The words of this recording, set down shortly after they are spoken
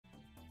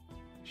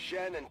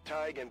Shen and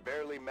Taigen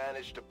barely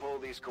managed to pull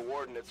these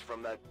coordinates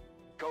from that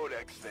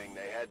codex thing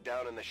they had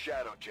down in the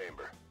Shadow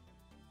Chamber.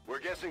 We're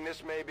guessing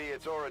this may be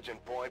its origin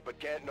point, but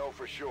can't know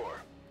for sure.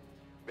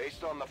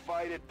 Based on the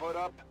fight it put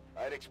up,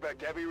 I'd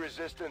expect heavy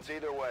resistance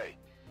either way.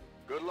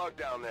 Good luck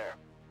down there.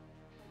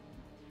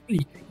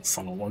 Greetings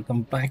and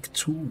welcome back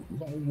to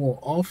War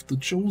of the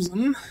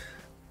Chosen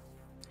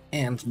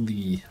and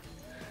the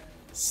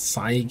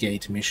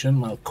Cygate mission.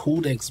 Well,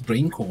 Codex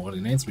Brain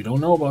Coordinates. We don't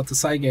know about the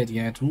Cygate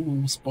yet.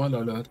 Ooh,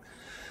 spoiler alert.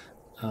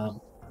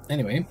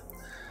 Anyway.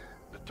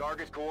 The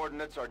target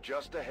coordinates are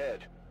just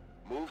ahead.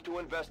 Move to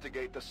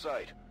investigate the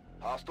site.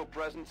 Hostile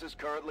presence is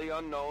currently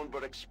unknown,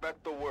 but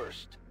expect the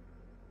worst.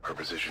 Our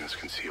position is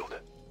concealed.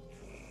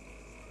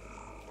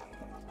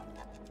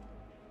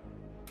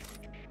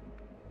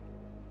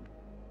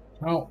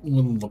 How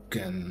we're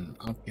looking.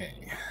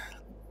 Okay.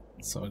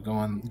 So we're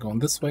going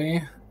this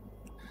way.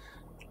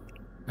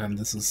 And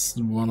this is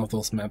one of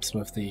those maps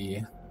with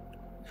the...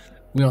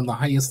 We're on the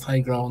highest high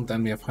ground,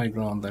 then we have high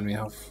ground, then we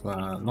have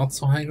not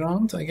so high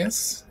ground, I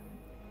guess.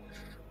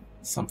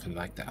 Something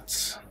like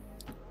that.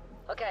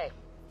 Okay.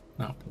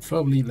 Now,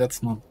 preferably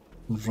let's not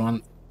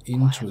run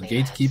into a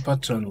gatekeeper,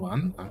 turn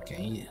one.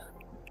 Okay.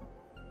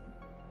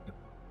 A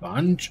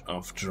bunch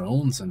of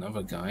drones and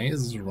other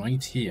guys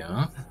right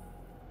here.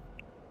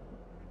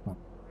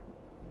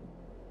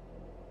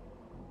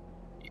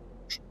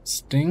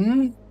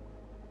 Interesting.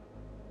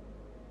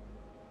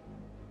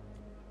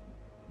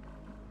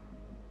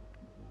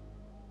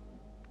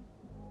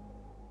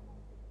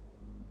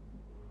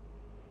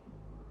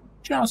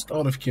 Just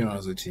out of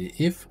curiosity,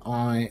 if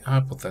I,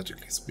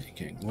 hypothetically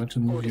speaking, were to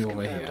move you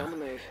over here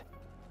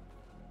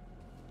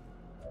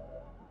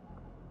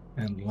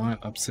and line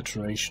up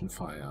saturation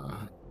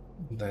fire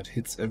that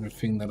hits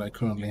everything that I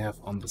currently have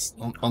on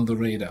the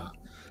radar,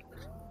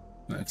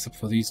 except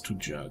for these two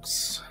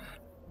jerks,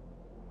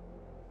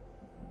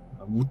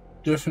 that would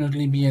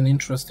definitely be an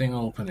interesting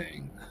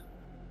opening.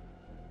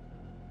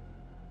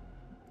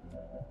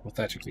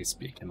 Hypothetically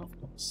speaking,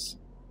 of course.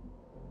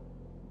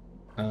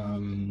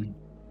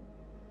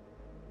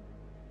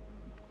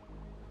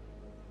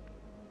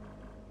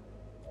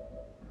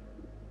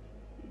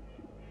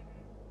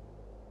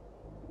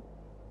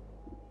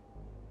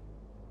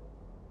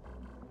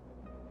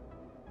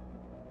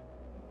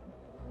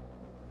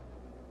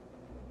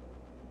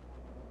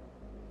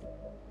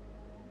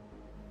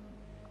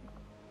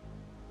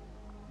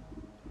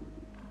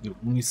 You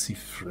only see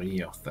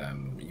 3 of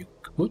them. You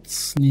could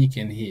sneak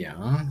in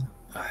here.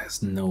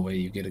 There's no way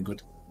you get a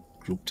good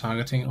group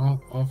targeting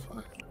of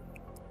at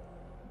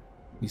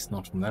least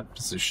not from that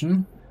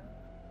position.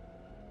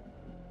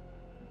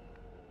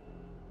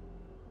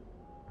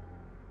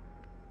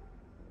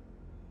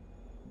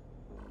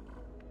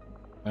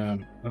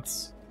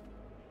 That's...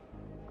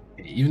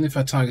 Even if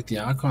I target the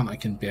Archon, I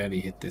can barely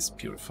hit this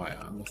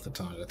Purifier with the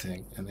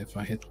targeting. And if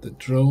I hit the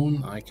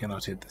drone, I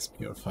cannot hit this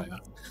Purifier.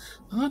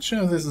 I'm not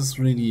sure if this is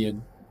really a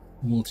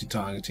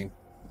multi-targeting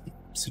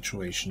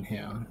situation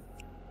here.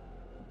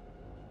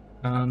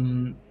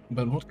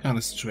 But what kind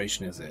of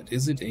situation is it?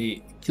 Is it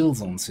a kill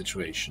zone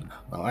situation?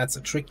 Well, that's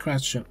a trick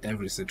question.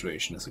 Every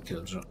situation is a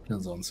kill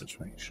zone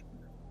situation.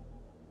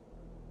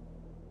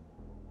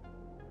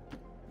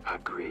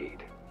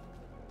 Agreed.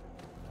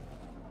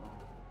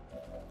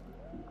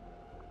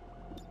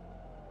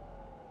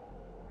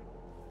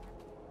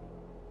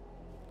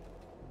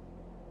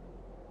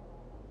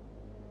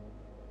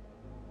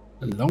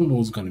 The longbow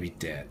is gonna be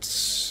dead.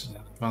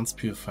 Advanced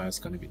Purifier is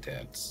gonna be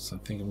dead. So I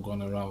think I'm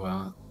gonna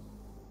rather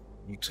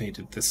rotate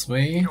it this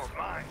way.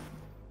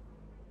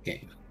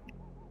 Okay.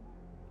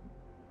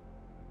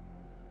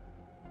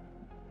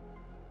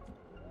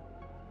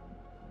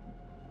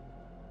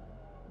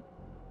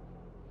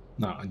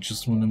 Now I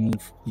just want to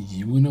move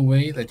you in a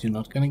way that you're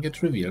not gonna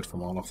get revealed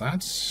from all of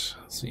that.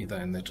 So either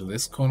into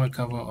this corner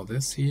cover or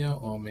this here,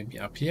 or maybe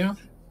up here.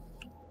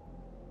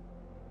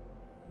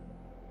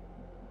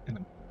 And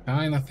I'm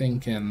kind of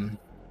thinking,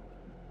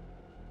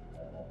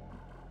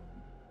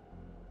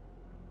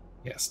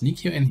 yeah,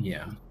 sneak you in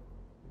here.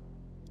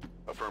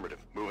 Affirmative.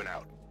 Moving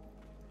out.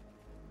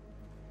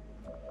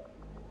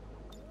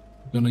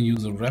 I'm gonna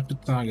use a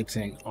rapid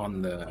targeting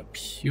on the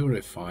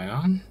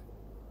Purifier.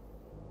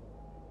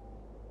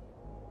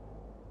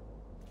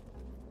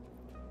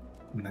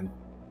 And then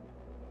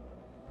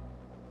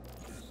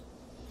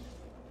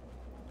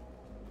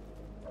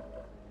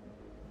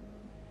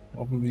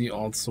probably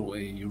also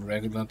a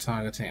regular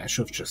targeting. I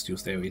should have just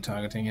used AoE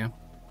targeting here,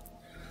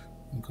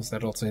 because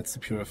that also hits the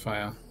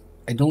Purifier.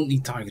 I don't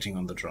need targeting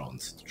on the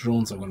drones. The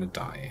drones are gonna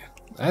die.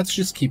 Let's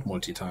just keep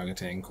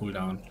multi-targeting,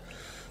 cooldown.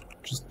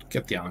 Just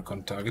get the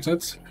Archon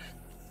targeted.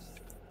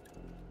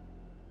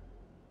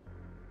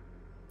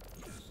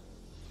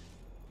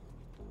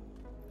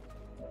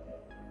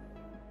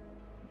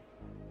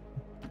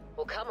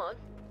 Well, come on.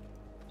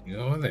 You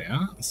over there.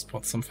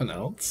 Spot something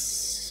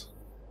else.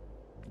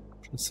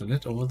 Just a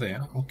lit over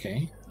there.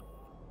 Okay.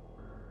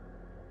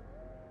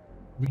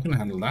 We can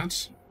handle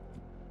that.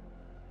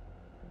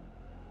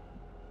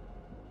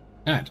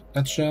 And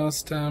let's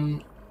just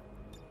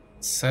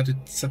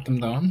Set them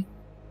down.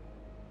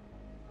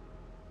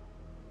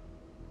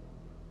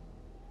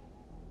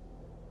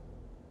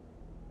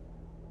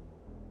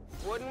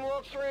 Wouldn't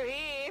walk through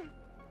here.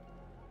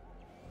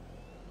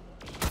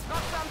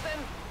 Got something.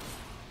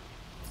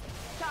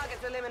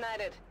 Target's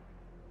eliminated.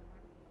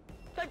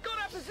 They've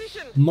got our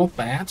position. Not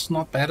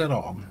bad at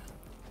all.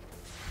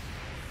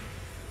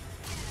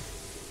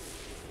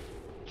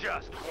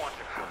 Just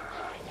wonderful.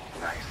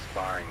 Nice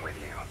sparring with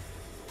you.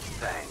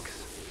 Thanks.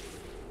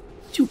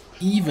 You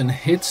even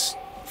hit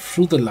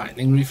through the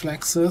lightning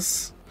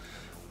reflexes.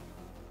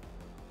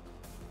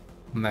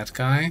 And that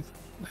guy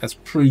has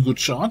pretty good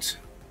shot.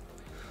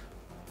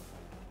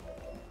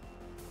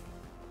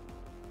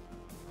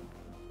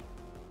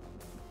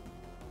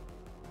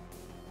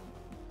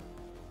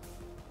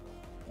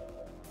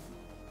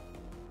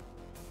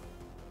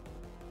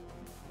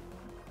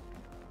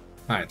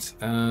 Right,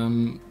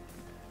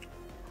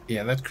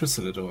 yeah, that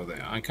chrysalid over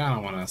there. I kind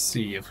of want to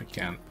see if we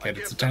can get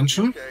its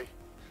attention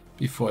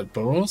before it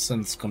burrows,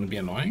 and it's going to be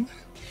annoying.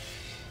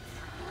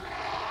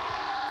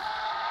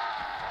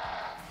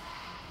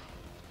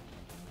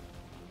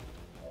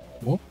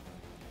 Whoa.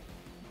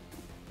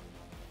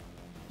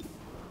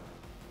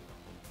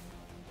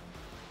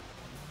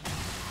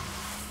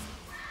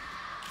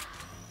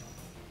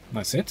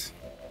 Nice hit.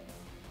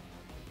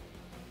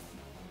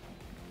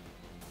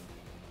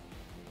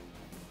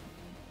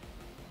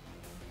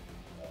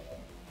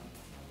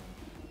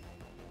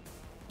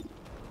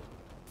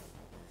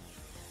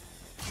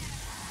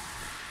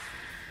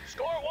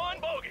 Score one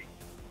bogey.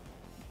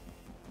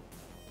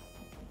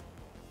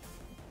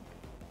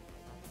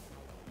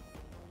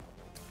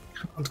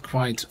 Can't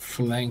quite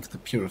flank the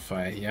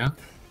purifier here.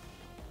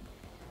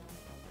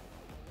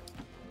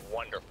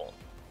 Wonderful.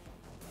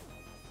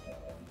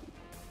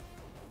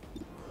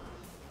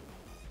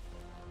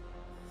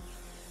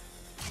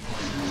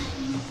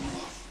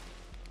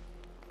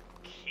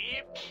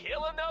 Keep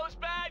killing those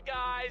bad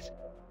guys.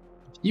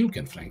 You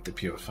can flank the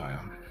purifier.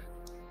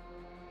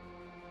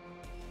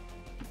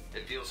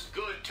 It feels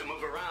good to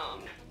move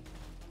around.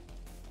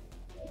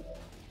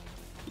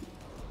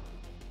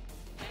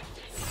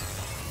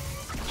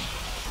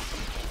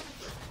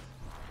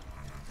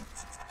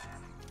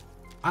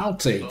 I'll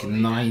take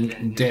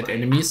 9 dead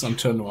enemies on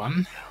turn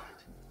 1.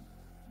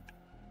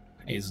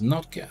 Is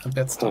not a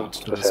bad start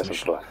to this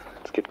mission.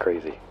 Let's get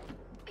crazy.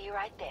 Be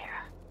right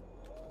there.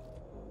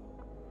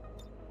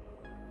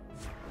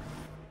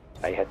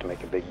 I had to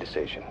make a big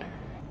decision.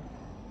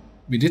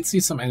 We did see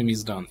some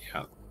enemies down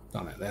here.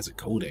 Down there. There's a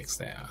codex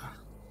there.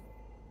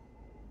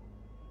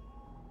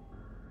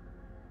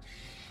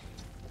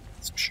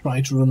 Let's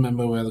try to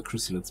remember where the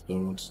chrysalids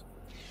burrowed.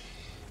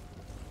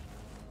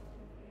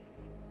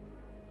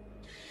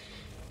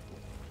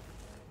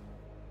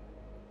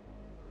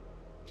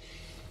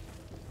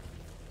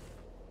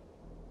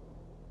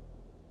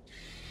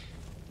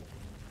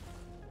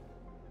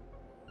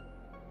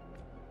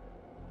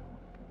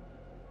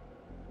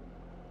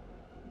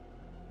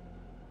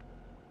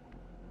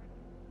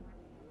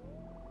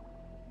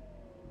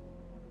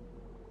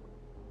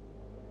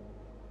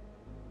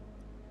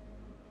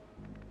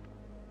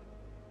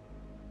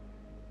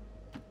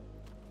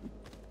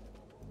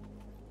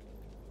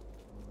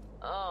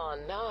 Oh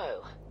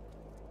no.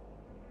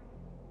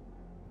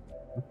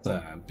 That's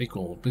a big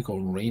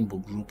old rainbow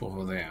group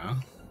over there.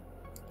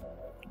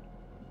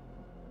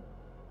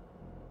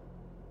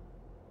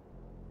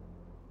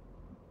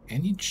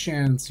 Any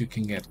chance you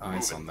can get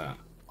eyes on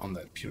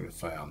that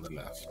purifier on the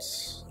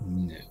left?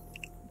 No.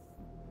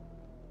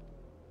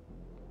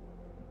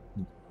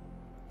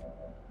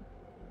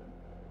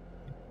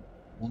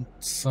 Want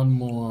some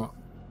more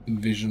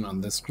vision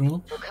on this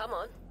group? Well, come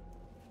on.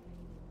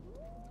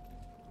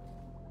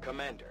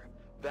 Commander,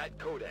 that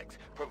codex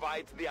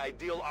provides the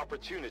ideal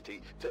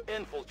opportunity to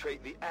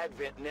infiltrate the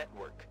Advent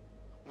network.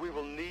 We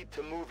will need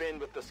to move in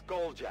with the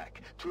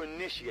Skulljack to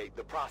initiate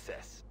the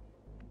process.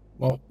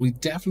 Well, we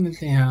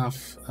definitely have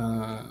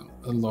a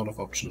lot of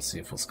options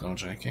here for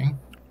skulljacking.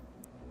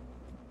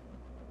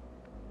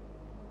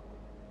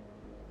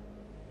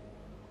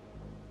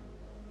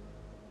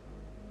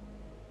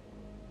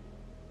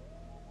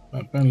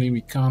 But apparently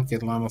we can't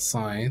get line of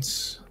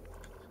sight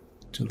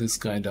to this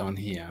guy down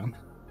here.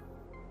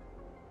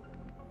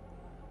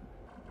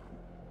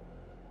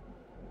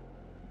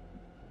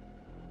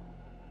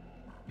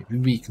 Maybe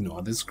we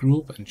ignore this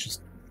group and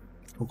just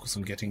focus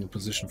on getting a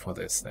position for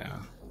this there.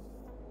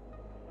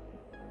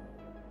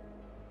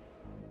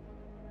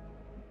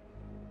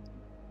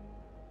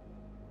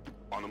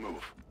 On the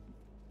move.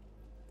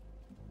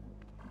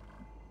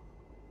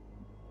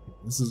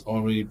 This is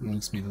already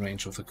brings me in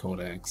range of the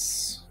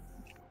codex.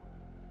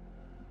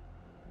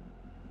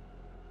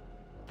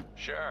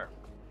 Sure.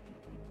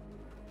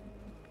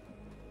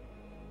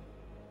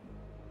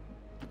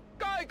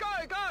 Go,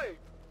 go, go!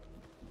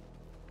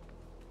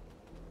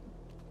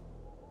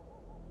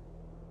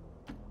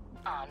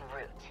 En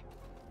route.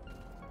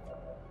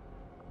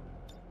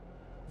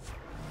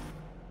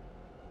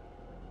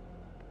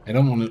 I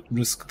don't want to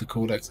risk the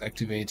codex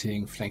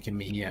activating, flanking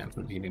me here and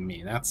revealing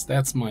me.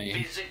 That's my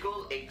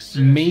Physical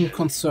main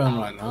concern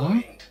right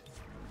now.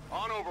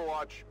 On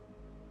Overwatch.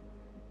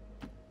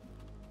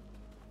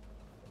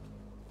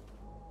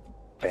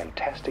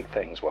 Fantastic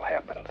things will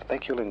happen. I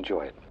think you'll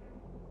enjoy it.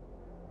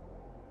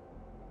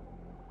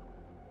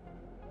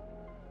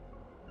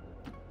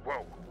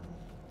 Whoa.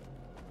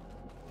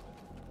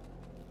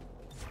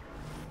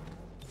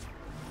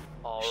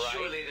 All right.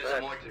 Surely there's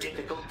a more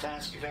difficult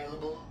task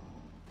available?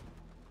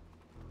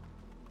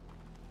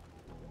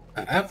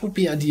 That would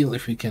be ideal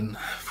if we can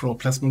throw a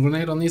plasma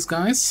grenade on these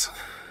guys.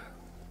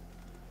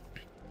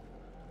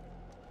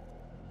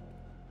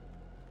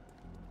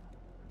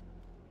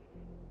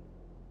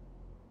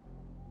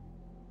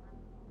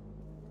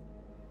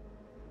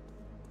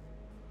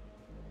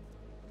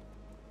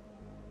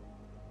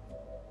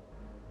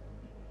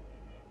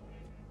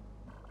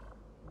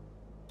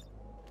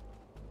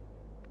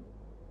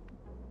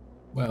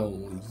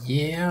 Well,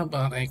 yeah,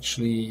 but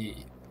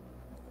actually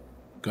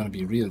gonna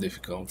be real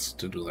difficult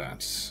to do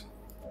that.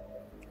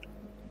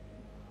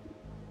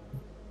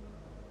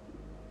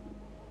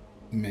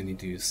 How many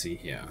do you see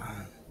here?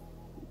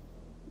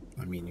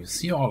 I mean, you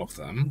see all of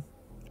them,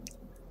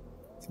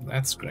 so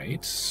that's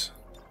great.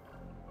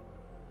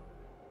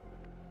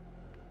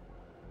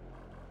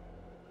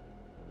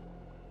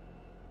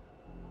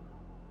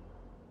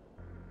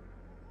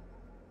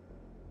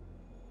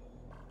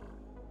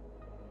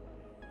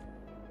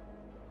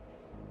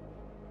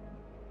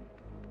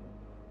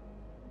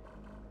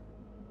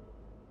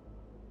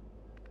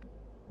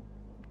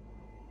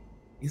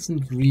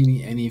 Isn't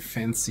really any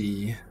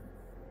fancy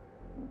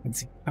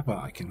cover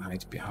I can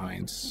hide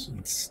behind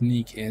and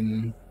sneak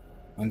in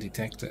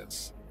undetected.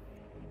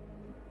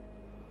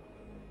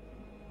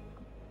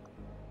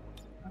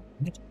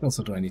 What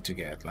also do I need to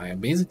get? Like, I'm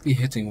basically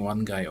hitting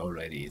one guy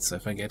already, so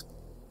if I get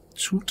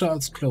 2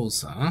 tiles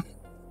closer,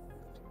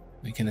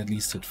 I can at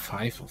least hit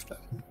 5 of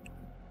them.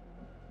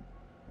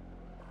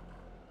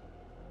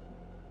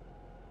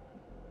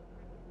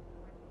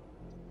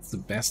 It's the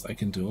best I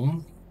can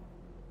do.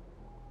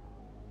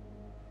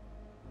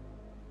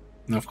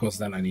 And of course,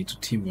 then I need to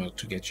teamwork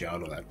to get you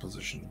out of that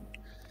position.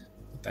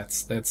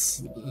 That's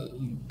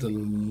the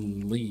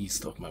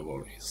least of my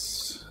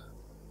worries.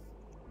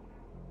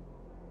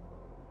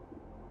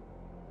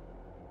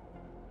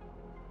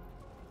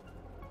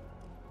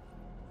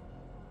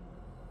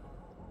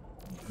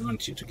 I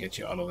want you to get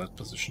you out of that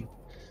position.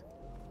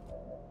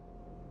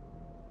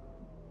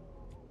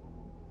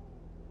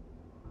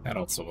 That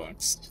also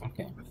works.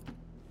 Okay.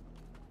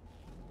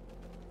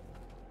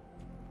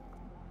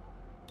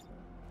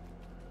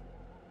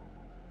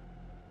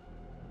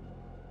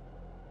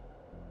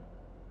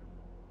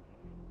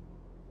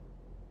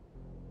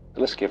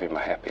 Let's give him a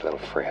happy little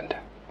friend.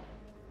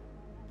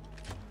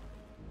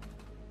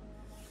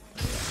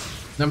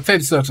 I'm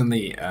fairly certain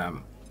the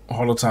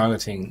holo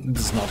targeting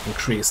does not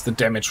increase the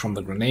damage from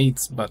the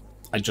grenades, but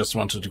I just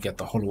wanted to get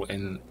the holo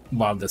in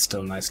while they're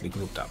still nicely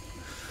grouped up.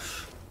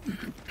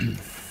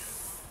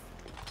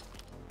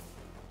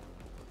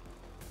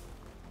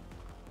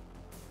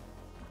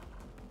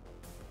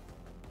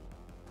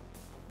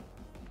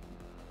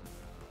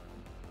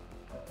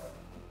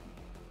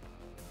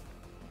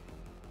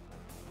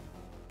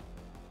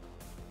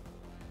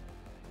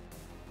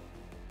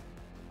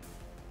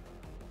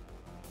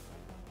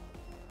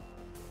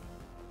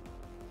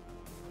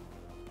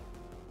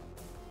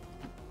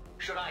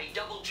 Should I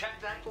double check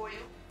that for you?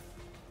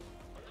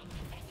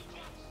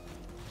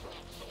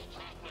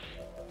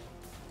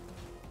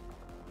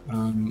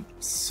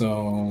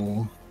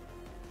 So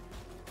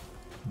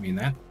I mean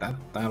that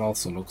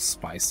also looks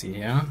spicy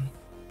here.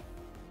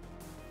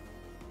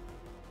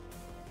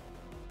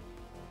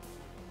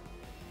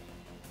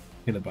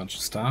 Hit a bunch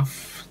of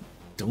stuff.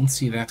 Don't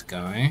see that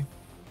guy.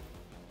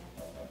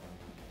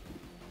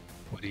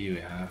 What do you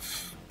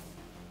have?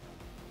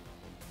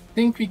 I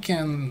think we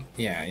can,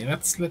 yeah,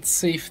 let's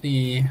save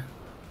the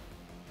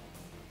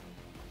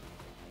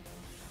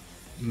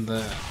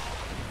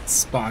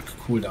spark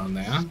cooldown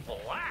there.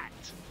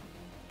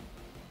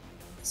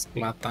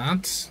 Splat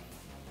that.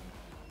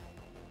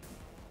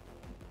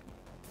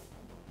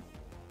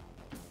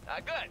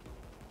 Good.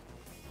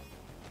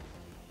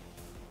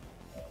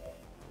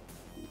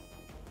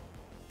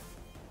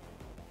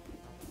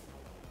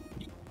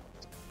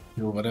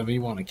 Do whatever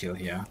you want to kill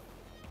here.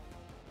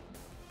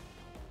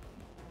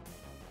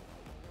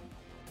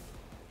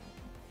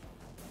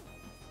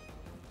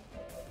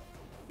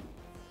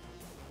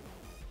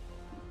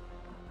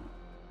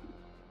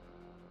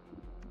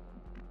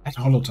 That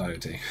holo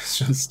targeting is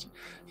just,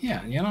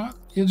 yeah, you know what?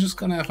 You're just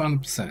gonna have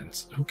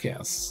 100%. Who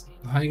cares?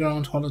 High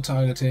ground, holo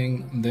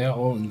targeting, they're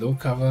all in low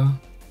cover.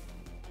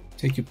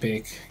 Take your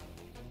pick.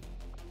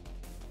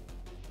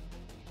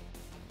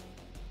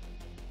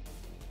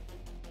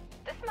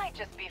 This might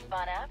just be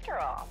fun after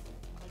all.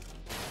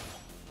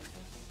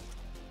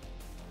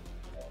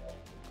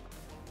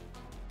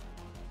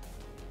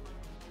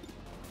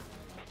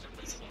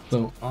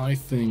 So I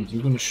think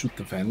you're gonna shoot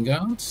the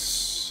Vanguard.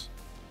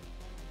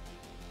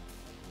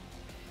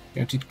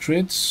 Guaranteed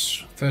crit,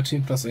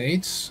 13 plus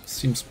 8,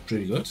 seems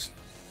pretty good.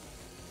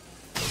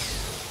 You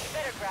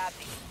better grab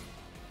these.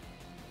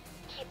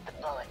 Keep the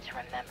bullet to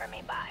remember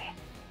me by.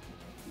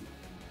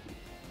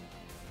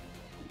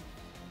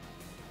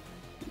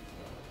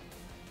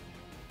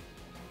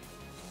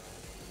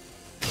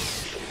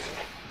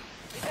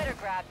 We better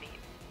grab these.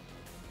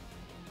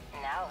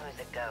 Now who's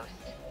a ghost?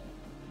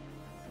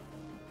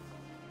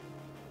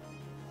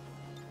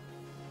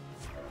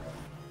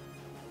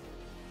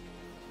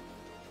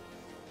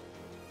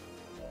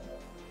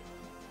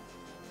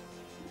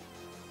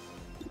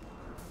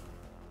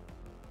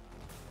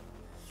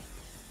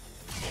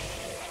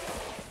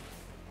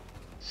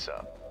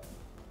 Sup?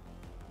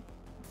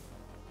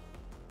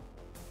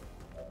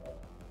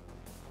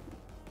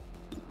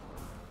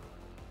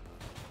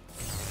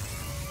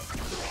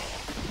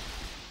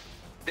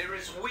 They're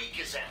as weak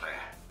as ever.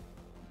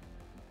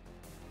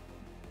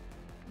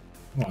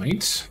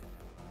 Right.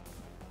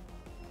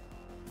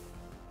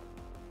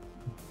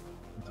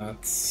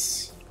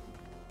 That's...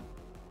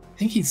 I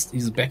think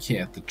he's back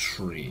here at the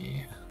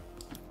tree.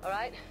 All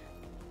right.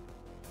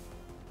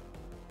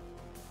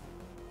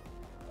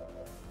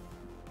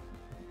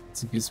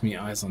 So it gives me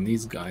eyes on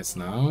these guys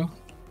now.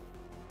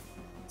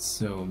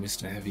 So,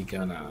 Mr. Heavy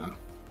Gunner,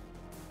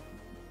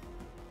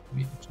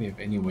 we actually have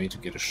any way to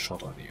get a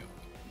shot on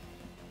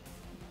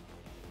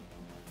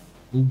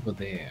you. Over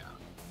there.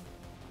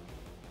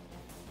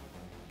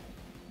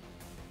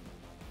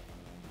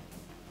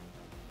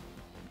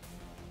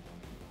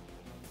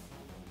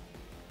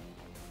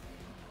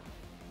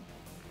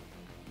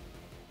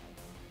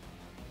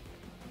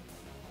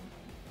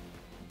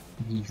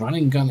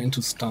 Running gun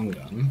into stun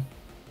gun.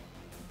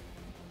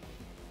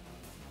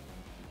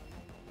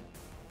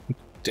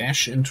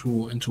 Dash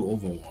into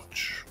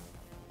Overwatch.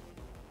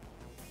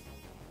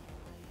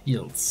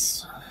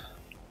 Heals.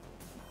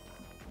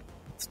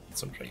 That's not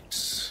so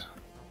great.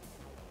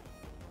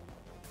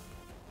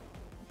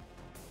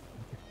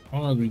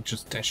 Or we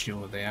just dash you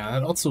over there.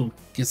 That also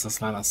gives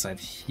us line of sight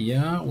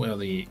here, where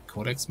the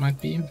codex might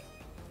be.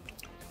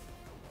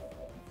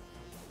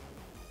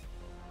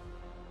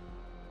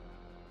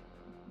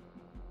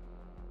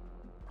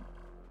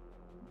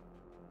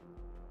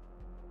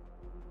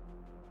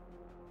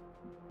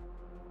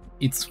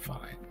 It's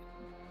fine.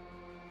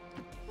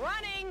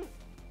 Running.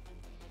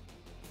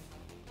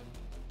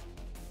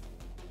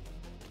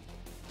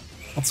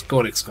 What's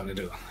Codex gonna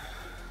do?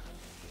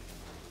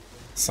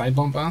 Side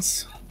bomb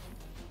us?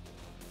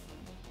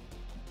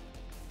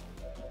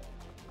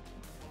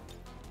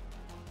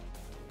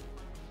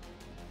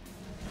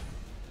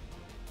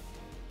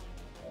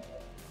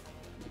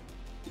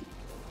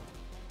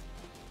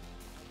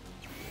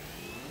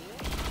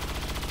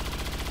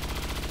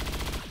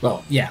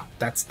 Well, yeah,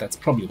 that's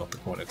probably what the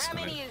Codex is How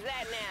gonna do. many is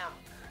that now?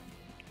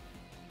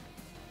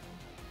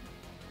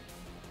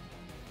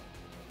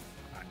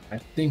 I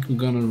think we're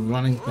gonna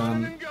running Run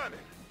gun and gun it.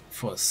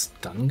 for a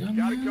stun gun.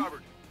 Got it now?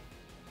 covered.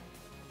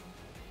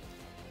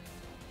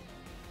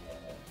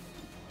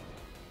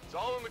 It's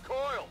all in the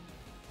coil.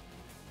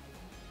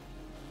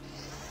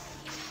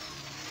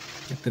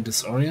 Get the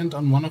disorient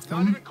on one of Not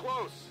them. even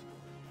close.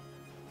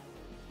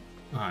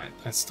 Alright,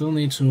 I still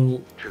need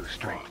to True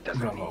strength doesn't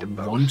rather need to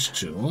want boast.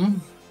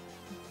 to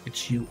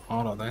get you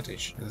out of that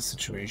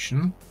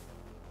situation.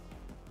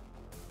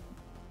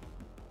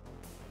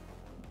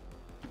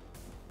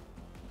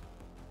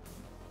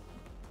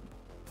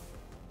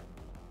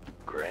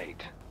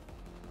 Great.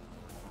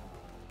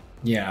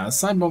 Yeah, a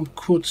side bomb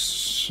could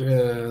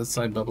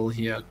side bubble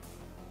here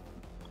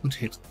could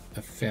hit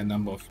a fair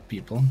number of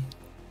people.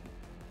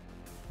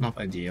 Not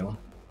ideal.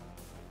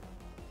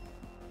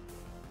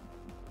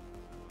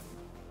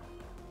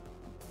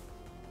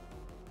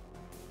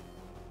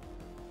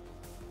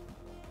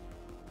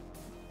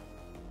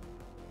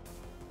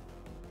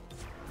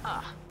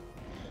 Ah.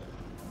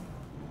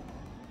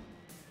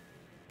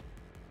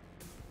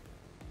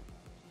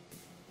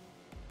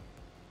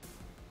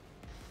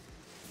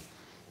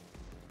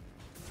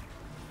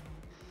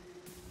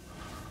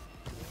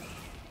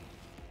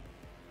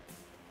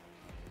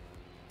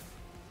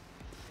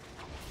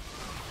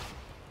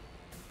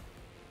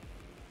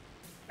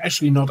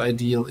 Actually not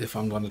ideal if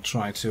I'm gonna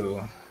try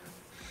to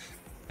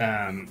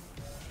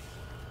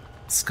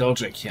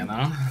Skulljack here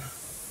now.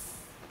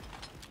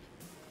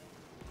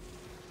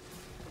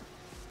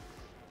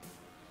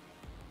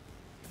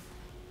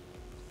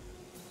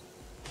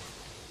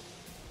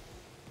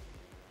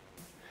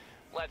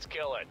 Let's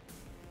kill it.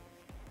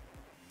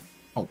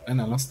 Oh, and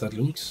I lost that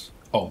loot.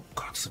 Oh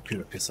god,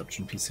 superior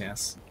perception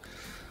PCS.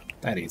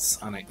 That is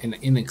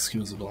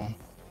inexcusable.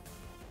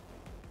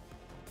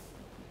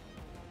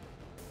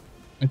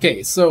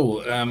 Okay,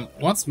 so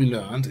what we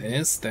learned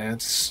is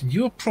that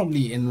you're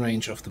probably in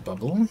range of the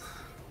bubble.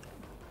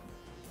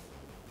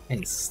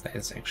 Yes,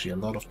 there's actually a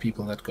lot of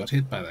people that got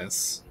hit by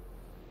this.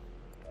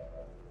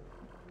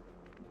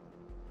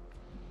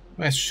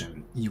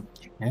 Question, you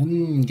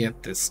can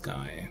get this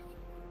guy.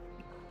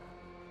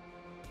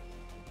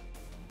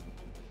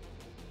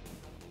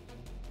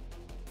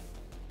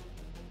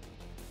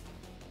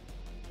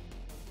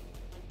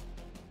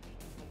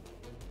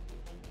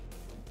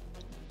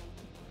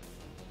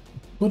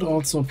 Could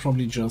also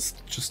probably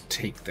just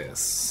take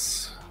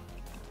this.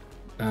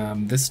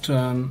 This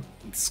turn,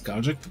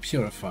 Skulljack the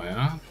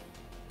Purifier.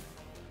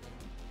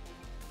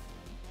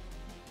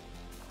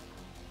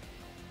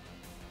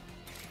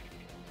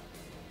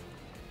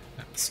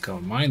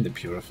 Skull Mine the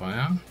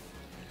Purifier.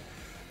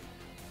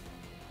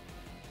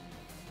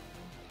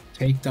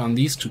 Take down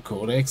these two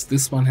codecs.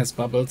 This one has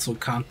bubbled, so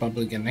can't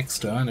bubble again next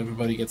turn.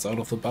 Everybody gets out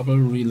of the bubble,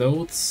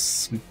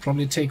 reloads.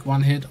 Probably take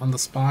one hit on the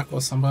Spark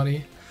or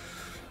somebody,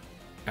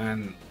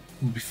 and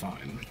we'll be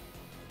fine.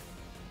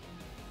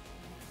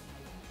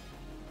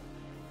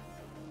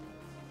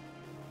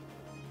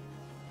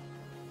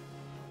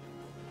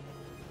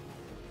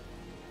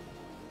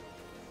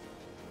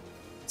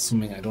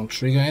 Assuming I don't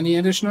trigger any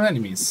additional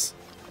enemies.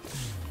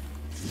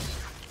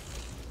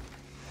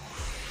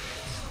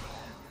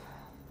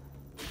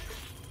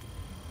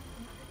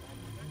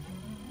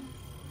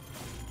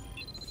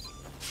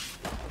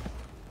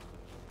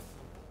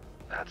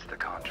 That's the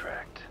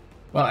contract.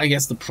 Well, I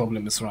guess the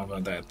problem is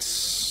rather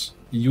that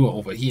you are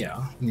over here,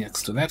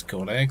 next to that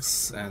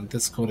codex, and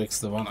this codex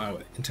is the one I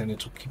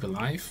intended to keep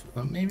alive.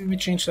 Maybe we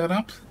change that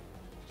up?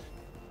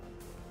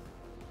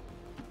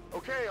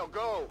 Okay, I'll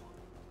go.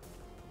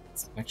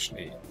 It's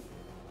actually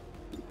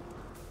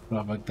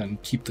rather than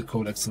keep the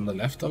codex on the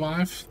left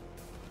alive.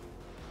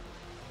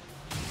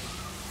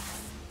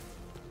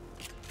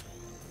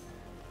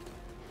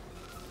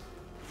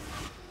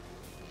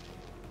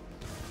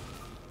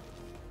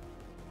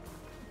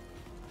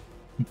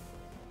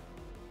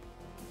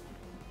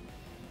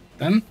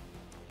 Then,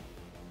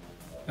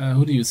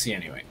 who do you see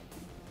anyway?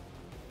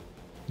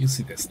 You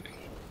see this thing.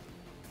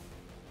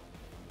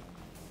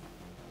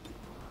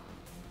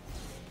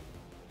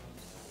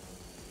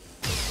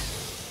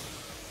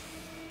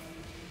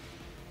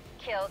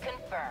 Kill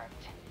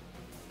confirmed.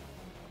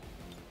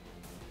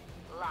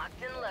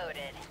 Locked and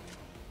loaded.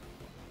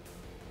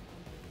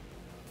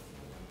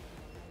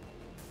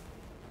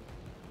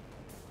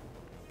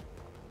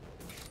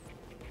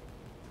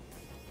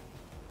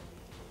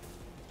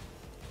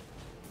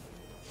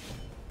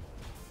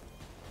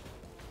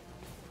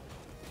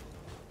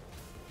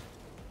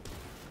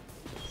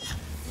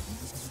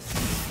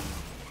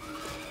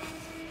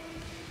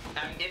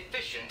 An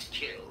efficient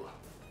kill.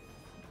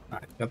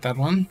 Alright, got that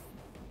one.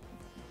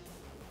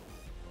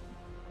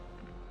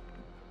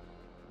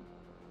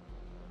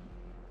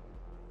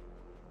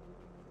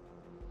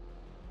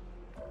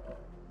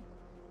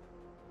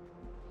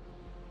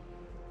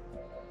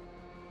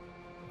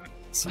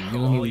 So you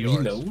will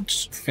reload,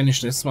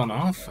 finish this one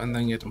off, and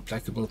then get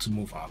Implacable to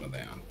move out of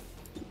there.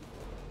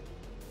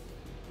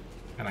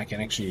 And I can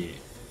actually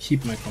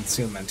keep my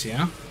concealment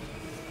here.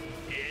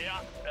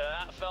 Yeah,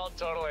 that felt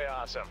totally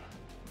awesome.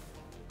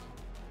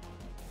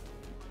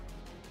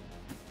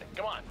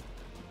 Come on.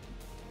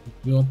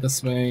 Move you up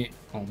this way,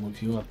 I'll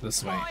move you up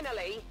this way.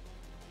 Finally.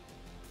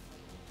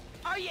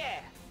 Oh yeah.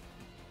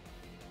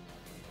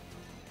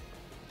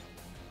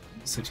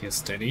 Sit here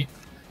steady.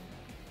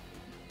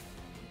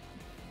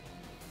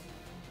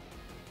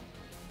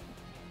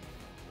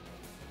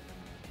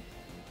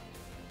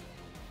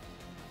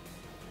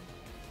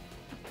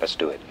 Let's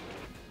do it.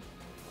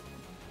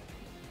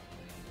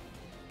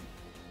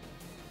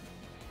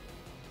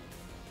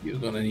 You're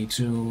gonna need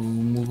to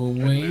move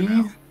away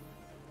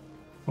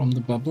from the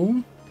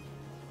bubble.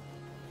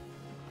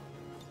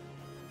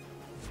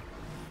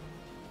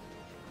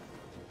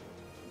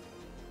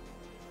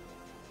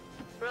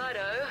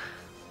 Righto.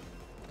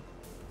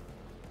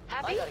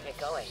 Happy? I gotta get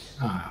going.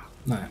 Ah,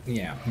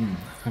 yeah,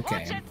 okay.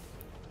 Watch it.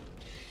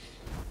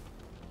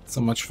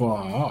 So much for,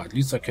 oh, at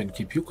least I can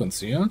keep you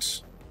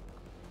concealed.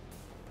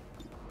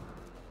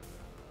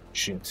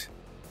 Shit.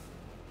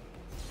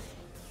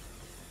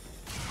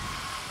 Just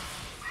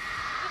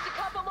a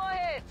couple more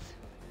hits.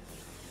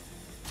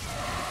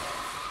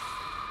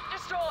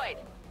 Destroyed.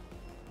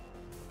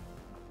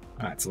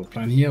 Alright, so the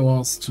plan here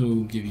was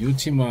to give you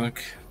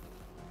teamwork,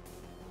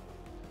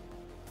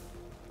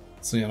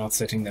 so you're not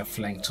setting their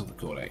flank to the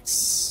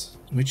codex.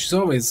 Which is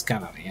always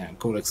kind of, yeah,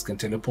 codex can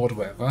teleport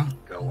wherever.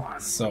 Go on.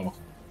 So,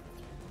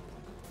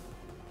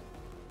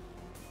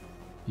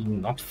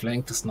 being not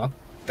flanked is not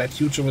that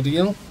huge of a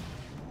deal.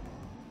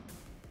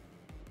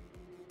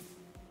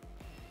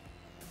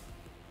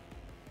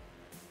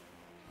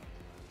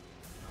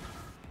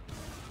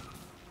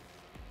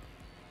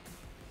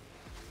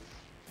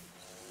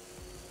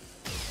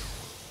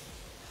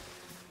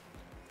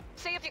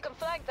 See if you can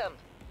flank them.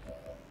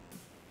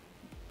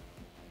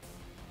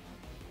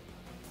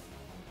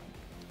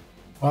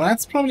 Well,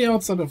 that's probably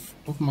outside of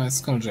my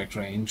Skulljack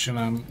range, and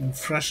I'm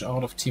fresh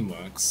out of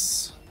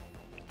Teamworks.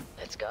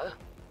 Let's go.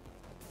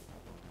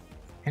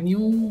 Can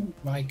you,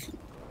 like,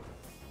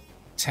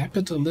 tap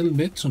it a little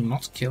bit to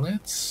not kill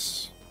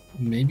it?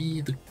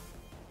 Maybe the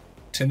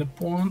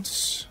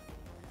teleport?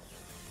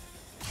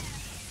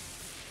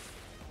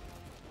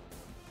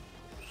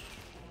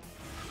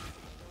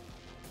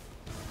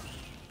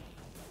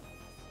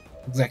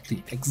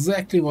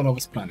 Exactly what I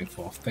was planning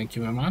for. Thank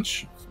you very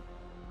much.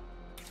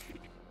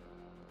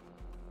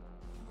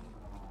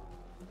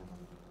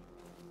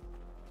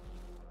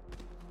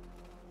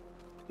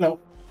 No.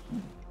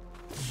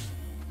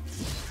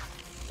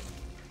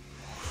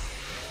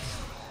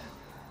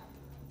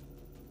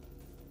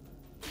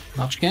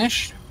 Large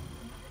cash.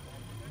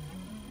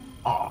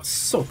 Oh,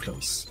 so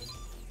close.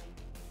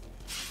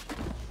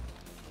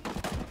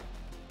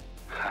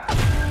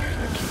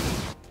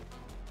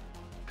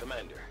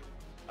 Commander,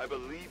 I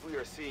believe we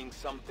are seeing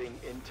something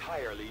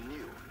entirely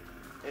new.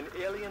 An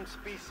alien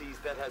species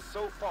that has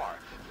so far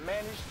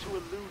managed to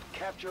elude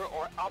capture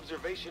or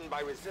observation by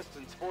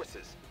resistance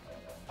forces.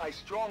 I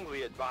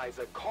strongly advise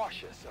a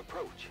cautious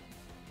approach.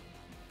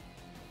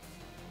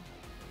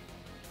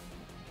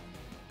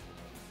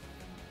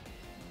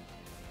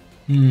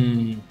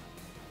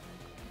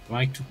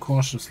 Like to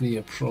cautiously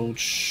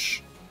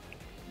approach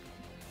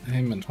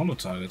him and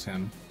holo-target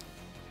him.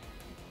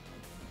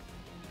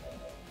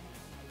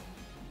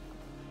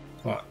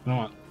 But,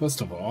 no,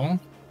 first of all,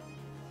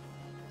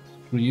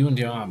 screw you and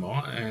your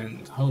armor,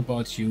 and how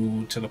about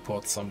you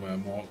teleport somewhere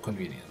more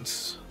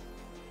convenient?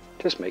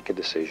 Just make a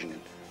decision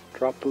and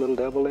drop the little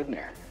devil in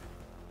there.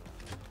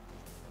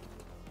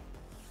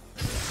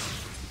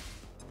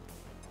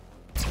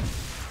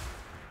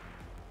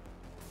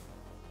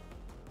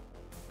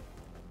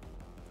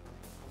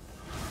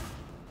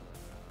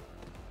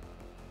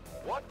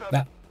 What the?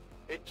 That,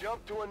 It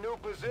jumped to a new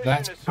position.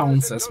 that as soon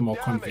counts it as took more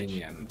damage.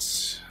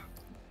 convenient.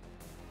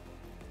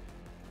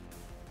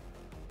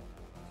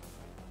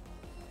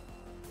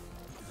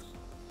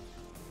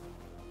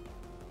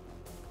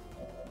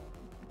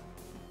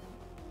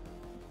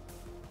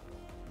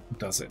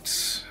 Does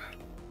it?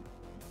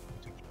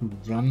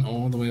 Run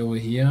all the way over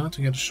here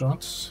to get a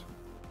shot.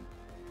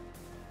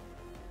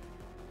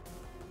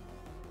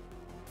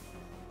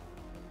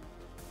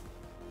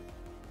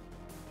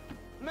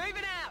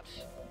 Moving out.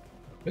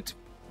 Bit.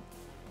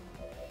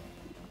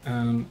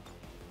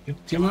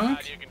 Get your Come on,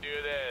 mark. you can do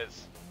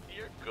this.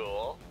 You're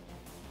cool.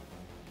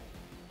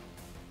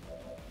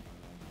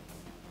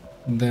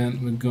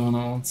 Then we're gonna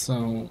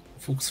also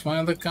focus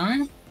fire that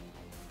guy.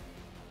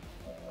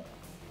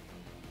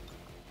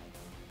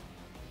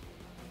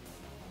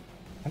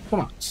 And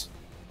come on.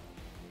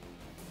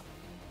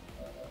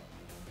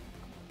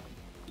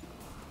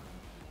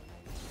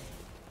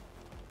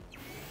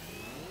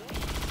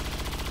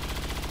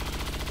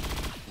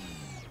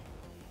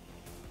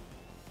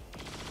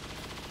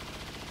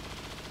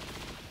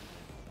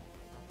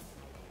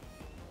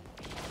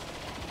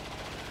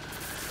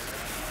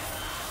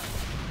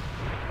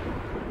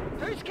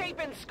 Who's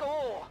keeping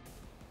score?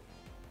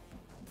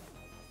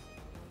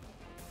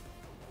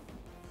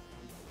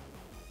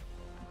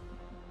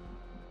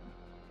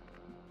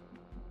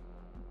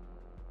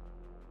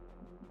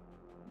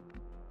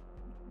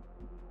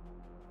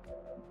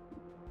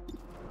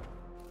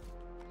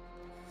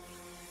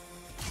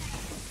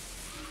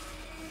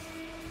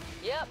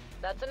 Yep,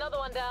 that's another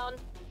one down.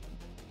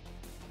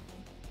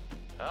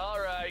 All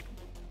right.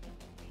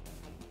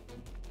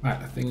 Right,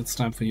 I think it's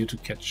time for you to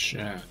catch,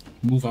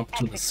 move up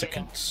to the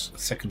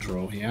second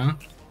row here.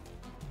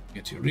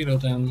 Get your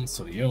reload in,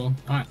 so do you.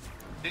 Alright,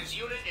 This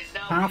unit is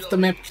now half the reloaded.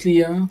 map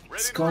clear,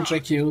 Ready skull to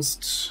jack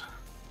used,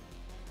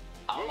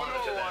 I'll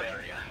monitor that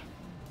area.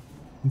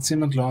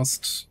 concealment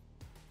lost.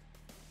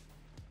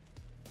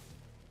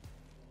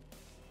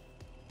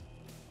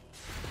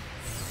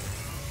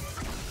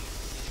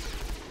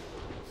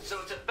 So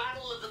it's a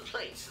battle of the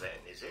plates then,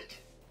 is it?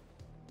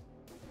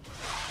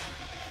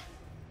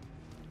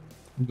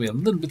 We're a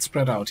little bit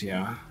spread out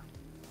here.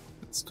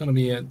 It's gonna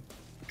be a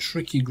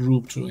tricky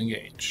group to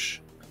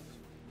engage.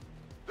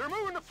 They're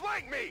moving to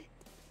flank me.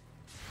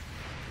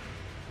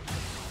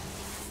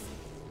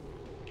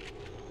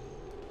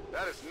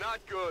 That is not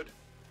good.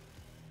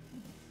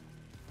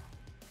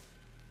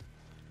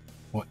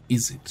 Or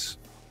is it?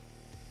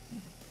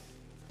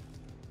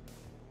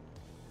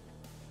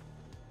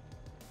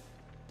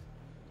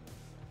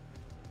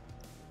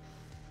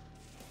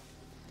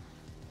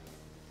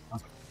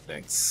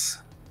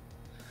 Thanks.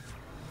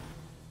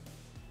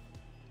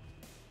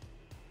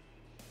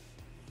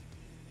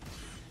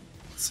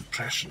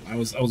 Suppression. I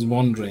was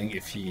wondering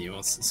if he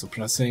was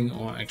suppressing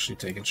or actually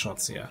taking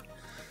shots here.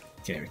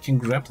 Okay, we can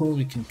grapple,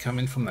 we can come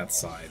in from that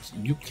side.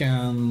 You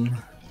can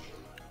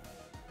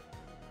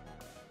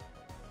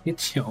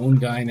hit your own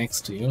guy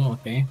next to you,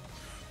 okay.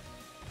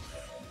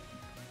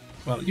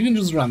 Well, you can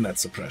just run that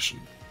suppression.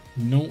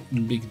 No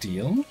big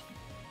deal.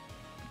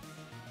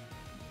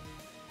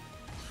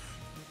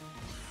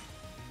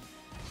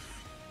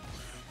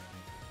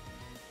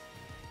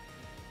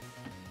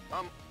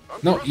 I'm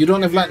No, you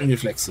don't have lightning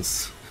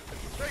reflexes.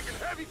 taking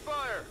heavy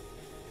fire.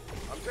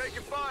 I'm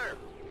taking fire.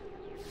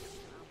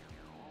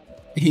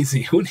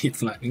 Easy, who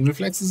needs lightning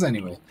reflexes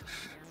anyway?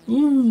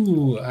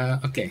 Ooh,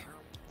 okay.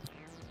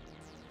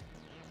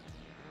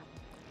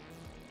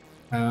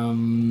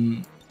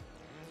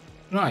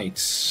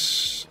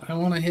 Right. I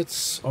want to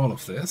hit all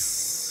of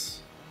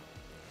this.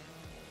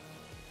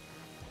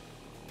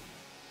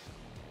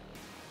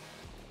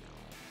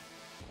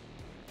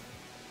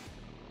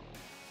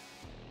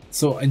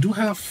 So I do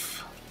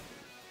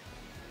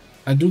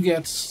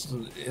get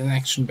an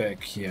action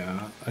back here.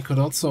 I could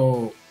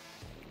also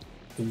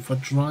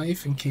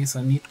overdrive in case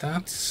I need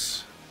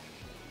that.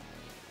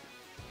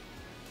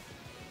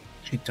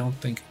 I don't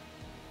think...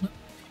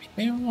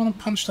 Maybe I want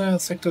to punch the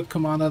sector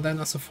commander then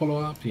as a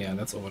follow-up? Yeah,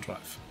 that's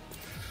overdrive.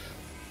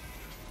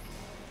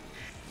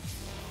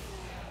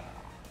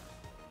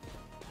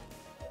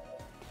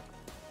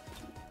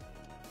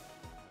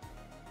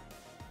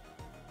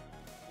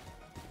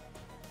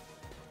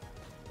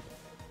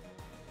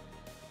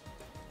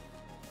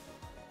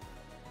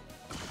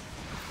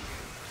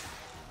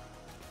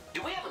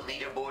 Do we have a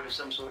leaderboard of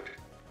some sort?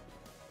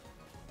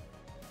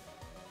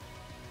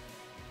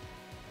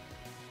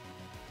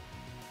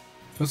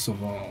 First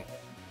of all,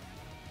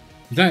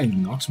 did I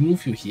not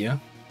move you here?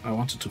 I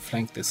wanted to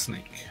flank this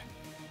snake.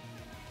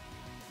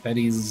 That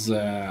is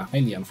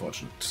highly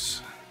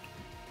unfortunate.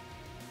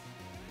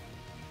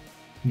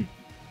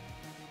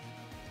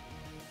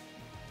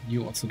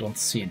 You also don't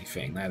see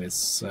anything. That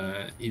is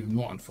even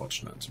more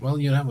unfortunate. Well,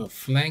 you have a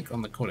flank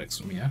on the codex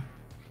from here.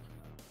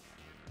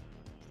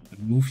 I'd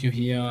move you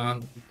here.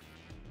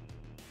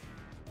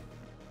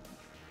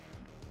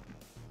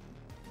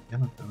 You're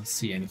not gonna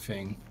see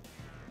anything.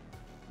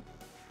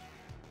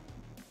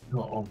 You're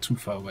all too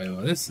far away.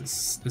 Well, this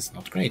is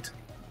not great.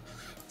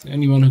 The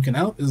only one who can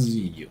help is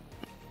you.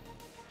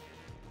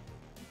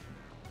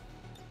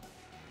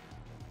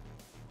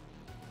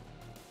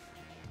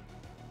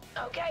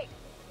 Okay,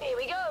 here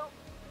we go.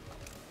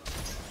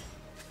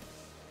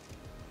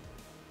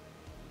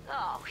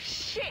 Oh,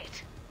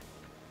 shit.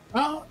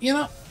 Well, you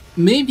know,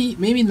 maybe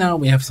now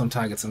we have some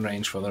targets in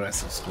range for the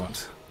rest of the squad.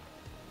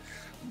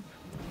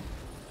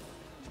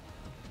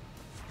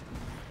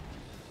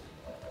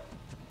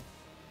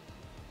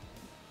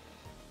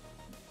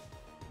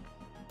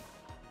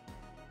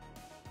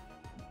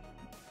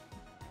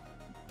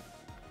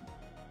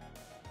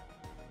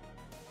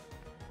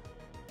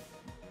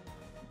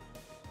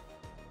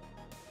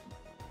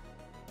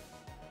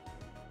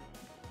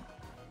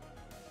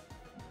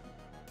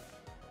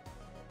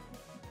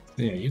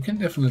 Yeah, you can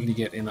definitely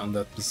get in on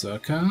that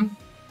berserker.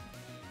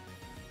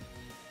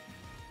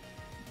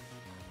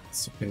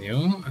 So can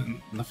you, and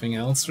nothing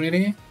else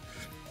really.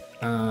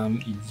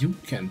 You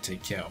can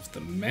take care of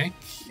the mech,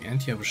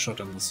 and you have a shot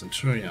on the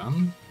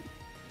Centurion.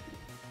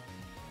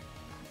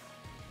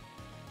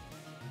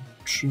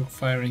 True,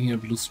 firing here,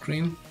 blue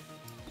screen.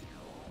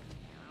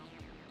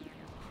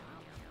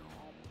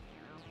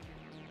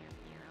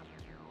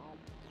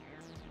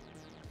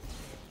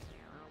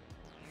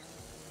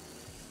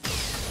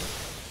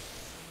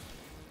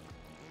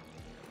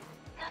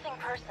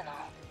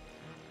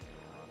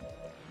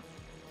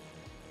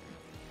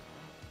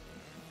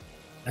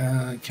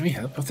 Can we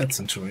help with that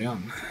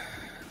Centurion?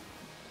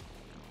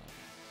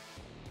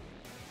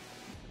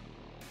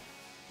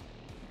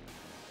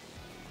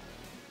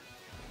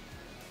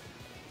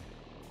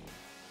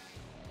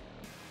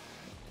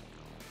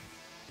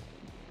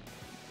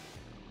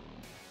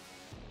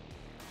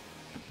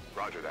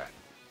 Roger that.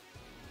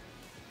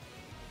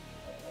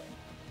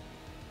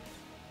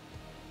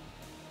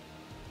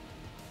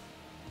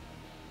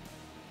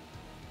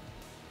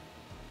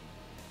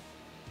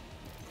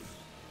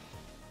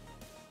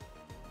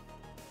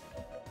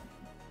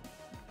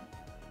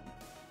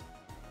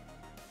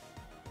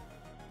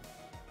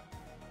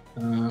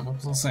 What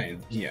was I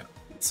saying? Yeah,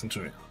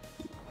 Centurion.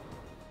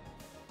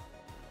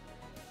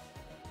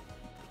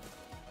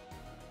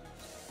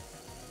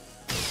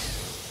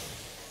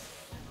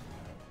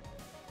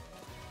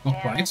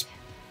 Not quite.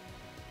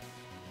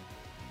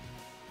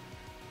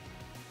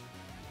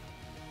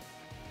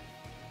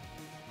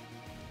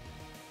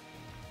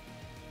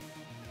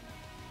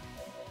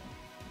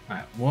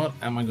 Alright, what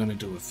am I gonna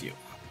do with you?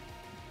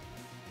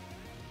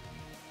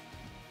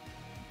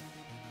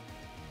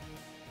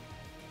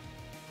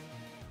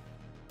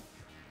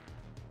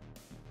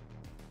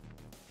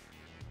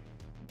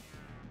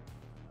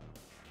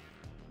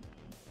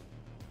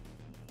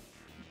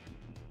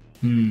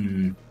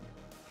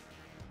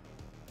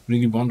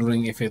 Really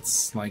wondering if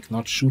it's like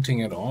not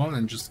shooting at all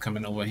and just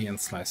coming over here and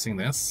slicing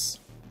this.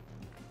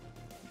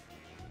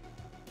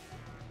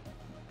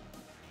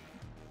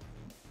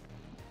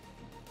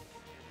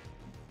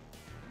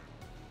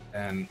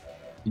 And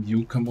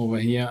you come over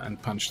here and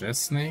punch this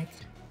snake.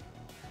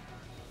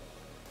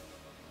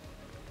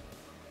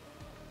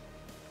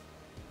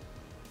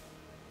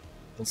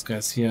 Those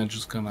guys here are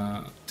just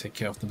gonna take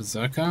care of the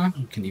berserker.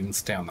 You can even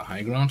stay on the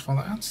high ground for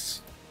that.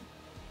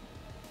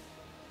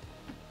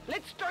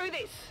 Let's do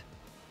this.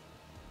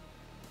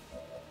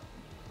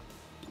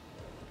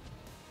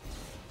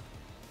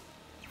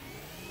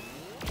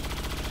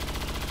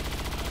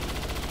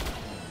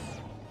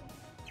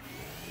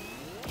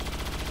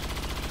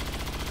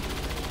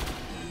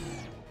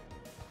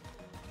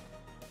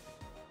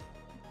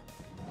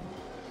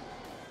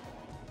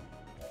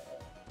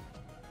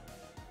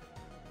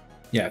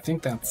 Yeah, I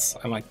think that's...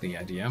 I like the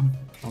idea.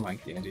 I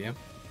like the idea.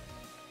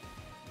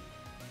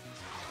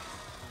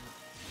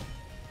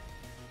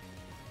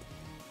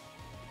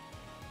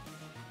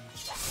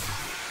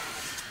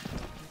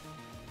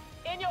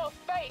 In your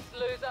face,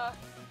 loser.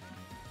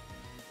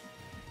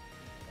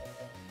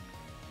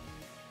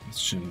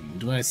 Question,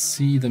 do I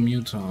see the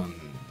muton?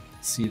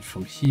 See it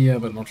from here,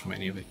 but not from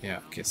anywhere. Yeah,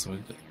 okay, so we're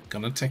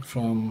gonna attack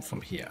from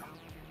here.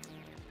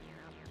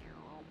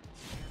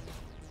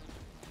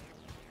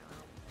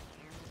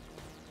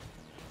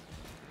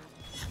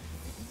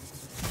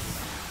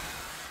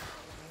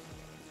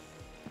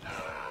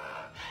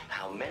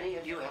 How many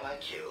of you have I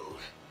killed?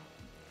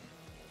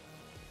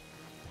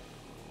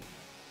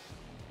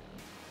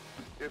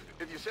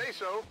 If you say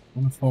so.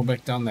 I'm gonna fall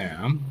back down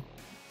there.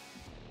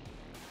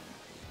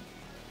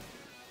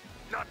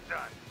 Not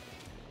done.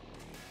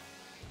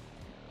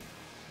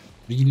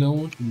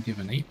 Reload and give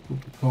an 8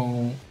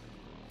 protocol.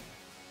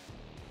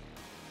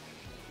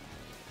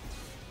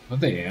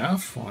 There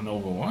for an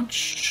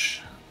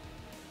Overwatch.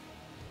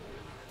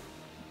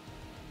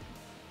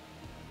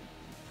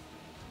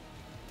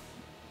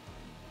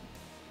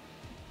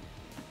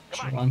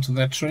 Run to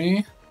that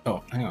tree.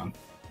 Oh, hang on.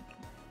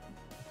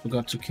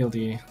 Forgot to kill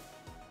the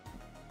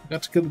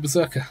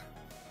berserker.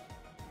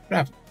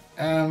 Crap.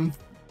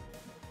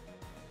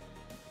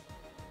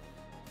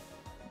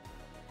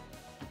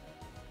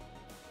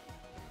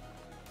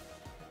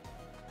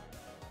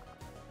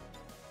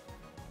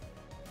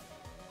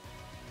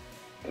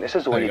 This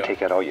is when you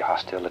take out all your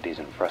hostilities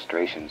and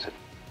frustrations.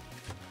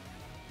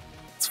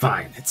 It's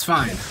fine, it's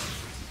fine.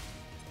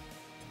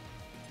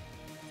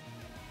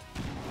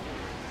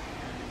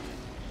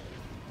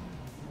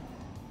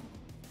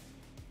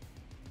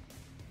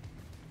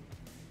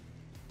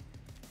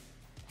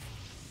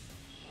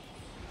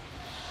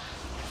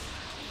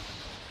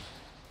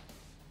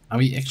 Are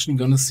we actually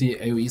gonna see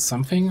AoE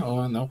something,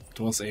 or no, it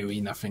was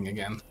AoE nothing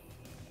again?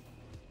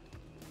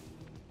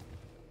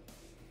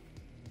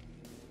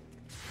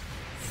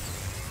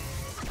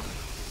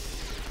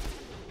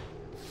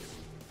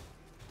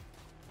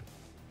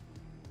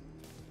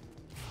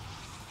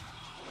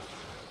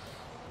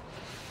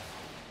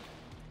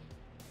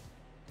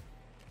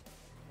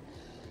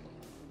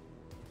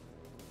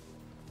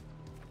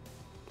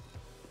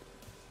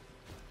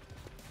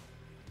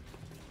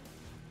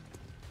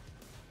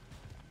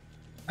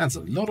 That's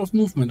a lot of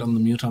movement on the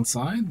mutant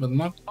side, but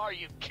not Are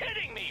you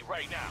kidding me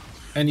right now?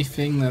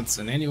 anything that's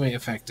in any way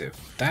effective.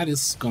 That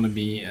is gonna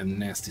be a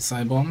nasty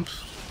Psybomb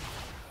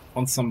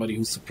on somebody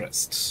who's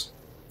suppressed.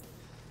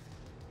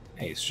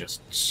 Hey, it's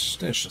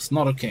just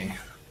not okay.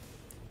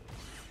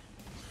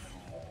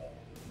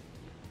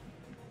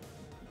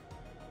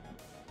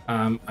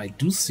 I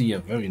do see a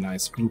very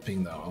nice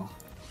grouping though.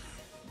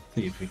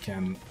 See if we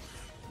can.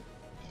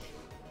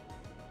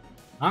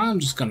 I'm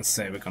just gonna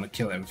say we're gonna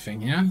kill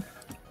everything here.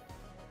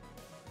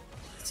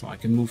 So I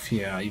can move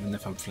here even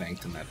if I'm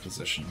flanked in that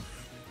position.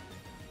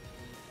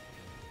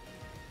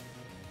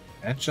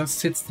 That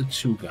just hits the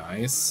two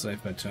guys, so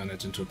if I turn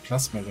it into a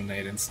plasma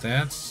grenade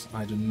instead,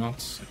 I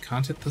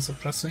can't hit the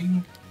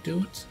suppressing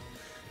dude.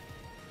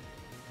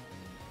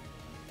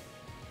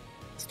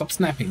 Stop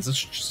snapping,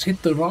 just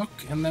hit the rock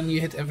and then you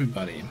hit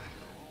everybody.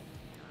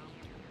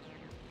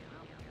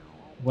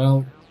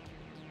 Well,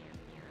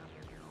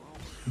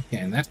 okay,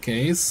 in that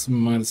case,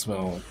 might as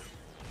well.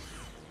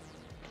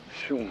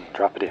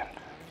 Drop it in.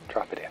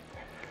 Drop it in.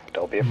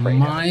 Don't be afraid.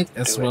 Might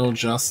as well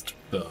just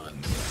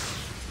burn.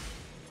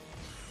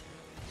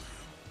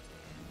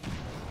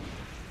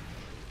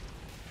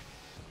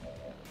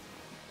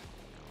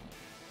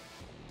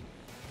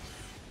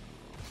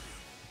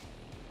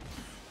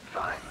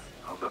 Fine,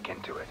 I'll look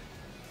into it.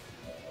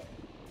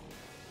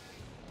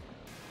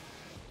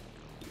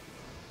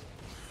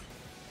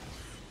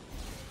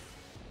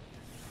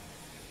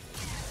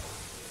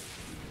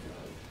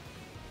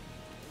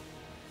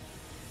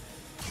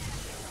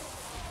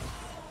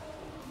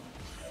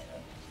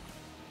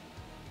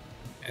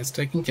 It's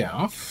taken care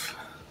of.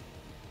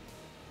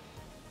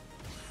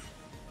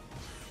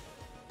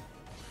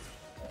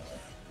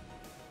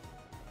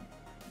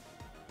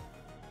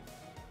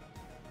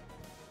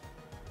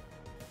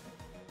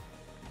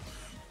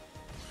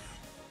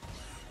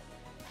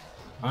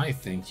 I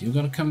think you're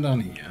gonna come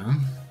down here.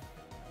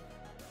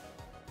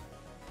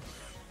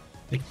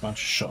 Take a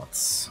bunch of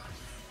shots.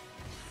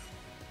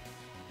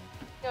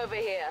 Over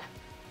here.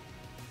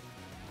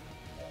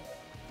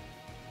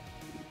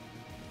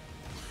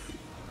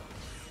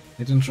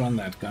 Didn't run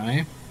that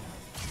guy.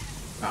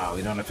 Ah,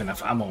 we don't have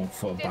enough ammo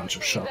for a bunch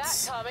of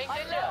shots. I'm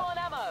low on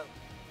ammo.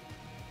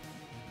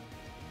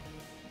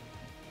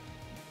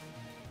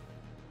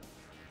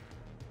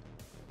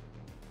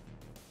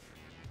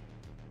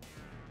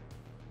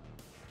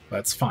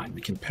 That's fine,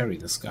 we can parry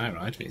this guy,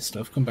 right? We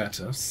still have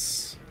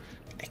combatives.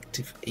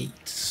 Active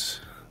 8.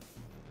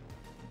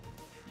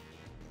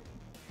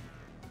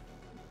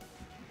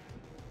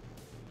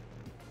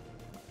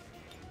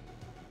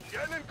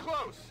 Getting in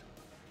close.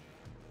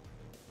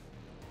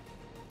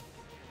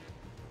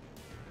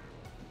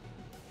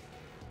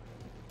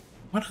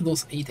 What are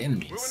those 8 Moving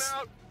enemies?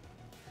 out.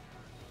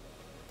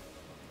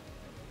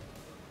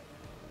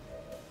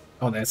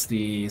 Oh, that's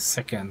the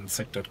second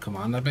sector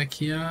commander back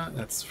here.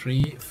 That's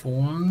 3,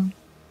 4,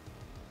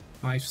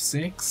 5,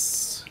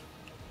 6.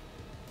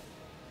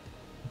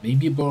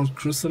 Maybe a bold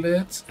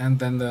chrysalid and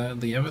then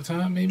the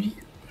avatar, maybe?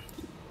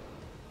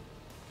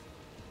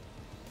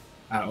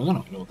 We're gonna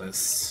blow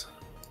this.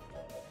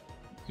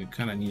 You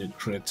kinda need a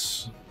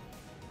crit.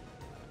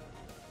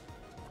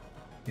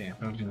 Okay,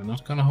 apparently we're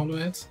not gonna hollow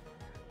it.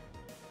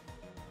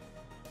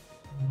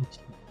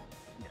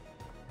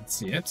 Let's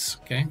see it,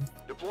 okay.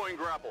 Deploying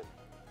grapple.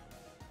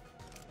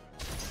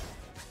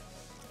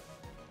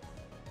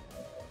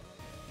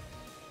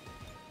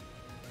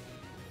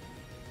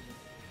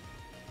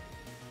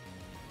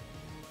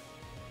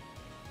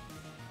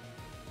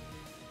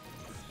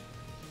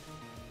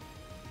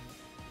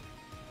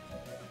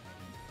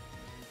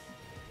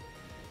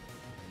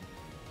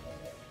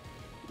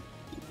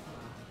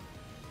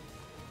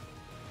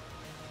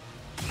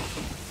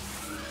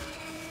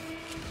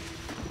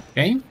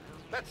 Okay.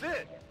 That's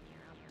it.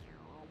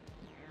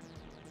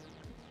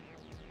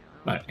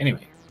 Right,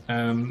 anyway.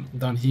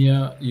 Down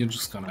here you're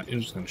just gonna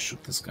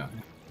shoot this guy.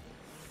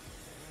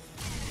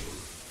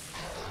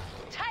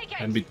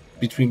 And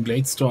between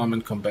Bladestorm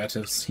and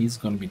combatives, he's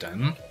gonna be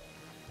done.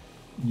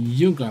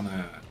 You're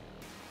gonna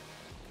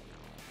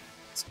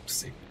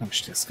say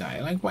punch this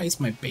guy. Like, why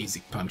is my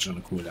basic punch on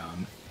a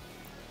cooldown?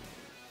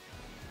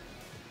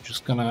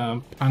 Just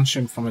gonna punch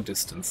him from a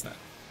distance then.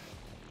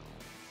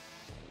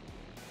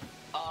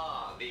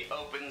 Ah, the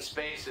open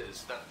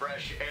spaces, the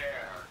fresh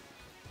air.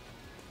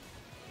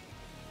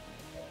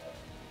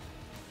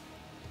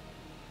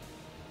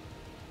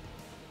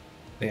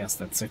 There's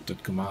that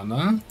sectored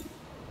commander.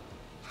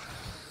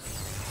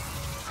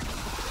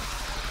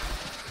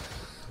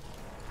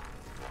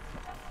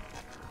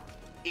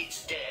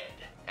 It's dead,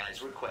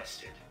 as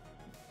requested.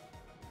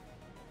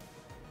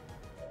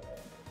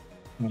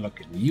 Well,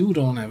 look, you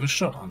don't have a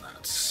shot on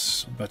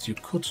that, but you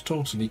could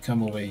totally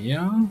come over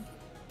here.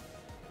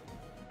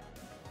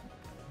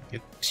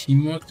 Get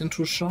teamworked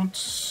into a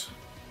shot.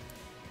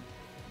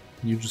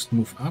 You just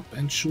move up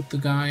and shoot the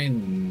guy.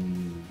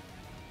 And...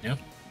 Yep.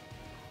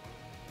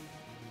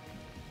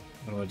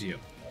 What about you?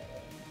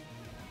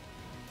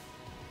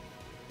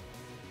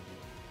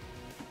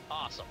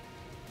 Awesome.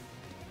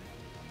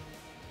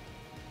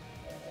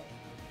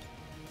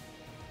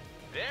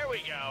 There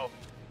we go.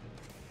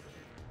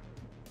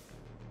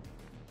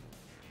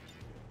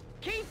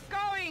 Keep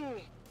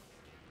going!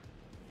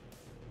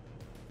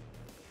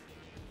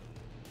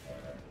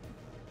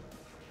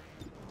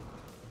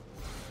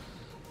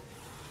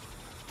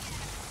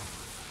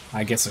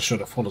 I guess I should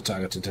have follow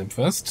targeted him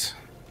first.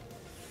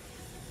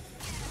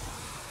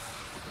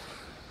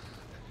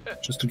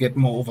 Just to get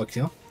more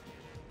overkill.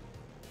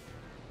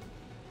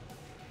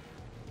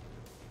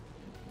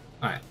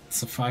 Alright,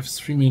 so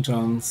 3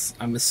 mutons.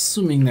 I'm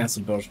assuming there's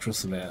a burst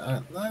crystal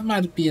there. There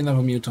might be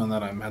another muton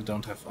that I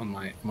don't have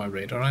on my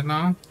radar right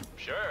now.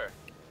 Sure.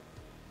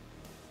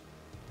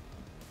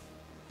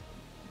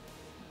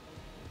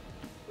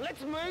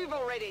 Let's move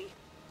already!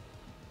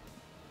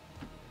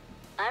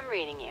 I'm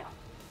reading you.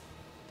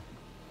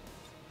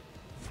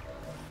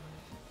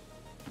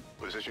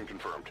 Position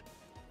confirmed.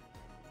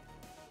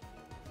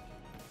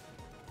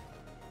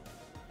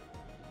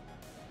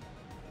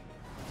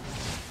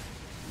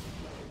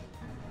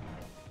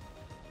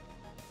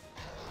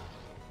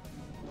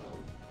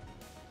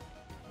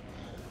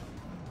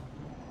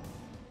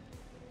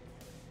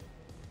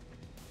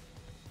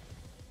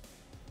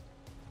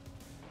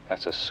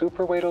 That's a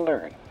super way to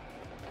learn.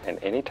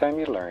 And anytime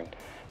you learn,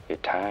 your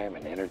time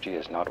and energy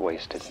is not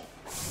wasted.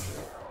 See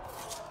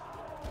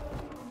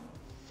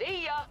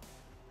ya!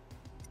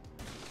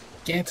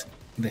 Get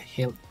the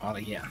hell out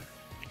of here.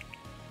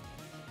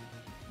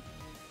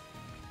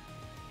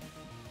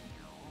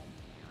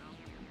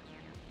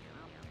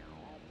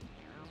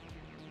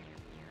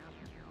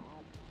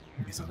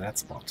 Okay, so that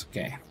spot,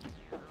 okay.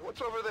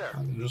 What's over there?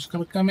 I'm just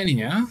gonna come in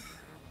here.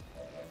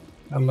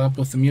 Huddle up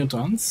with the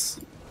mutants.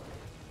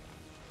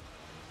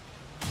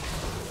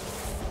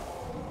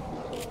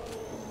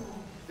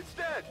 It's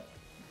dead.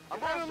 I'm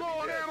running low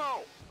on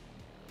ammo.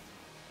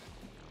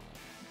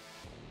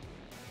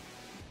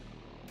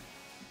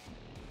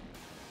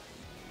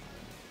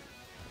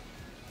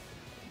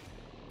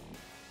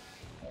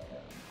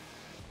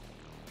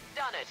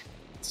 Done it!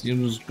 So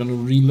you're just gonna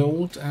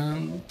reload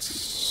and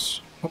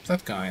pop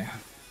that guy.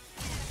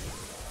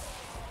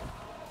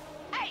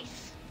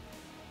 Ace!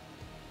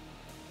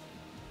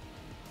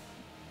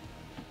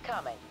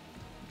 Coming.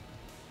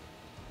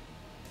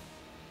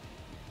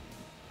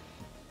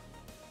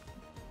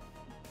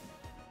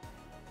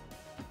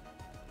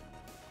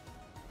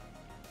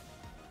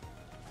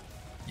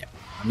 Yeah,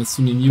 I'm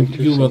assuming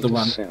you were the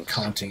one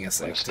counting as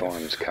when a active.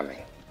 storm's coming.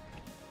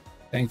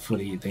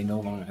 Thankfully, they no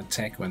longer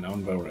attack when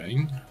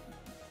unburrowing.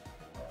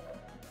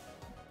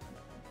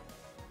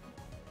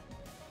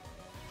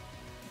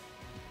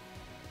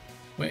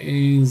 Where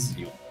is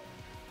you?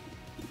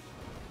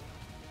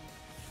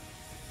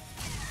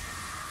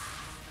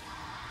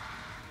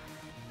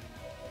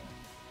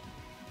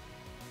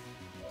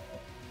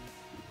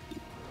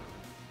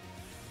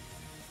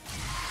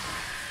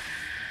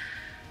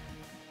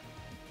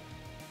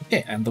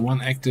 Okay, and the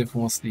one active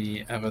was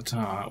the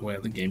avatar where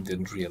the game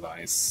didn't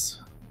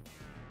realize.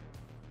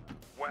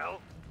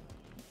 Well,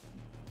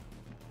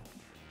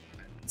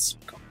 Let's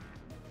go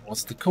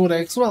was the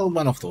codex? Well,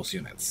 one of those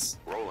units.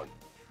 Rolling.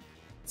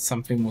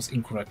 Something was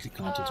incorrectly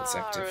counted as I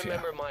active here.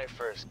 remember my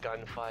first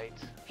gunfight.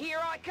 Here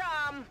I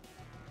come.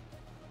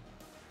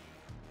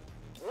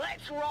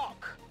 Let's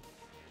rock.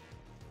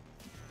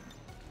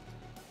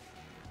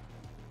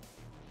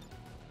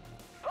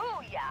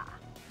 Booyah!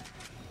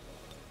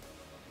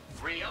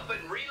 Re-up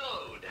and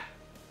reload.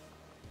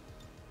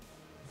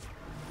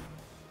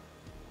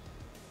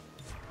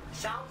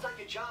 Sounds like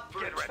a job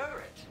for Get a ready.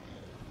 turret.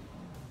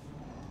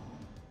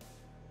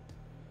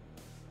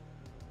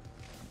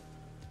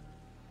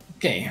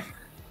 Okay.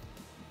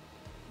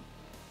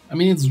 I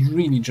mean, it's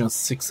really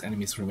just 6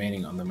 enemies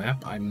remaining on the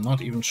map. I'm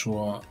not even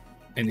sure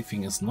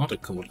anything is not a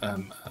code a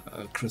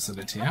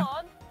chrysalid here. Come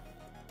on.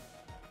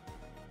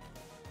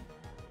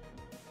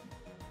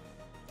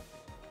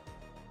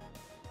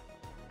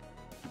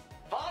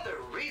 Father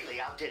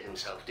really outdid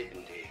himself,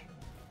 didn't he?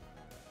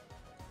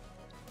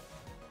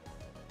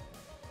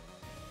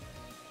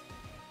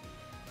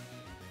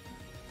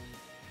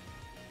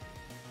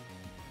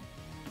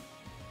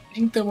 I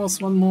think there was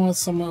one more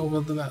somewhere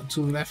over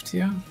to the left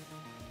here.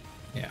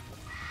 Yeah.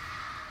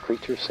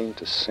 Creatures seem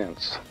to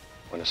sense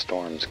when a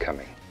storm's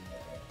coming.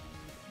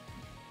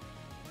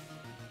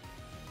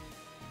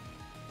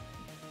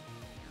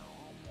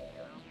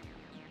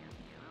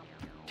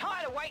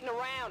 Tired of waiting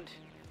around.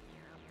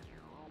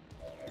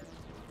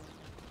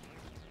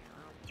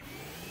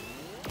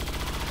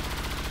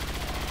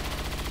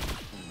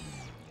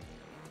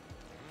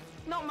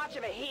 Not much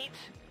of a hit.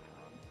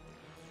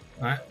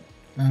 Alright.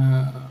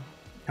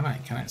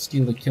 Can I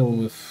steal the kill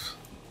with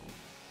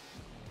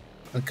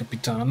El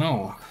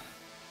Capitano?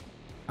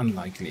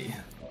 Unlikely.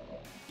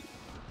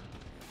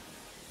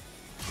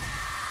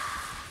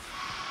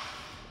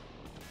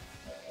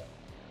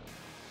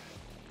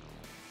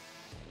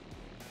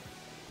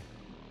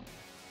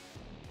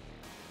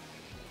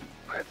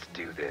 Let's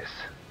do this.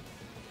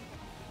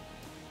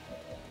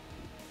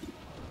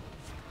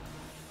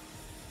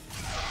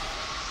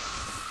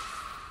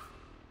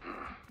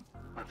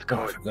 Let's Oh, call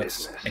I it forgot.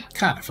 business. I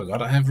kind of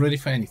forgot I have ready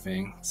for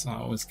anything, so I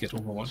always get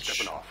Overwatch.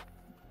 Stepping off.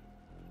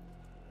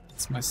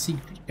 It's my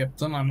secret,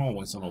 Captain. I'm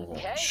always on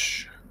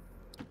Overwatch.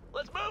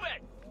 Let's move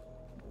it!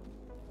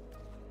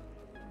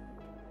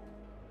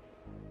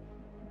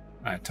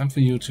 Alright, time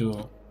for you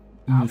to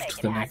move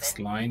to the next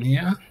line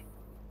here.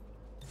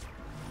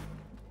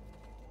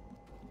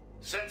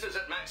 Sensors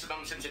at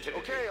maximum sensitivity.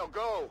 Okay, I'll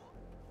go.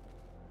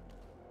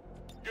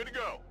 Good to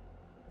go.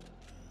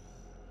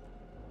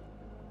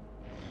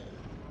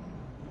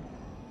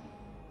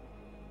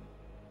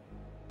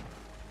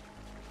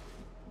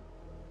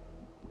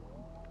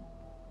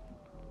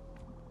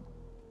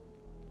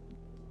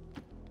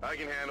 I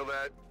can handle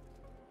that.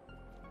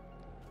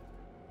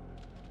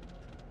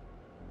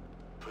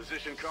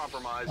 Position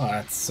compromised. Oh,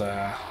 that's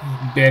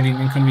barely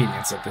an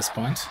inconvenience at this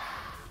point.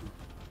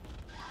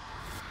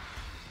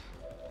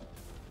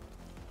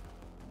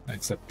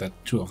 Except that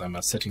 2 of them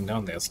are sitting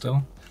down there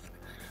still.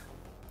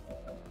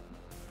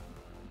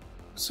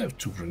 So I have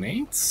 2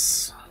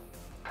 grenades.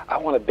 I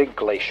want a big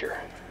glacier.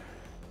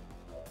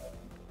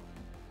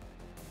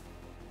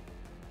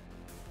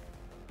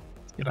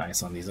 Get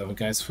eyes on these other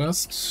guys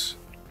first.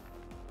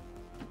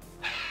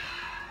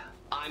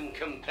 I'm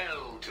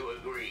compelled to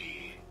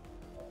agree.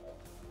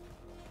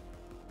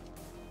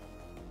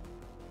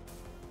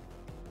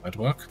 Might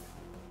work.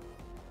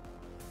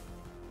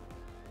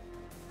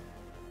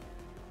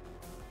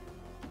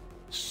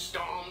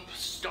 Stomp,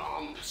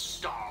 stomp,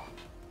 stomp.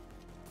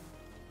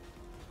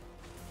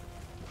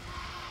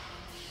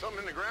 Something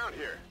in the ground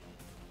here.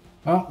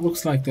 Well,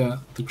 looks like the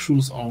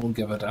crew's all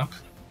gathered up.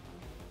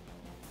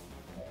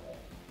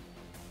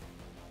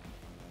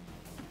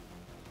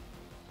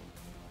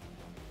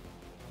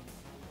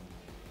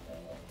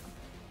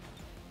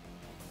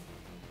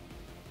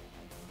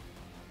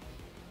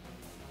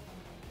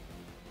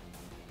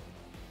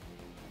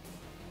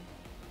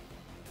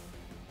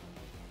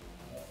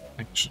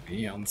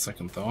 Actually, on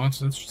second thought,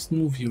 let's just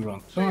move you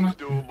around the corner.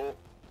 Seems doable.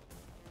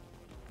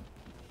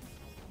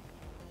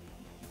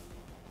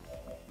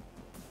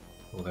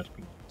 Will that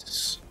be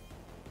this?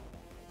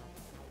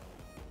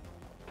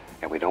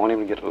 And we don't want him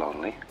to get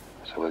lonely,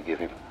 so we'll give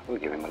him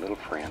a little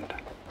friend.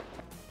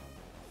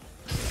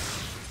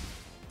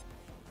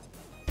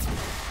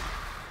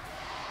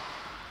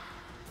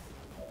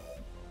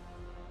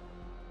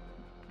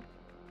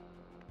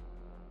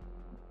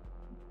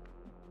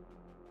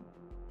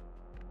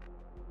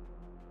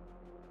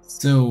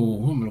 So,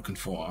 who am I looking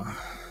for?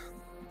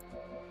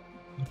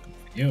 Looking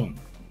for you.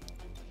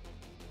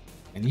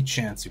 Any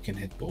chance you can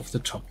hit both the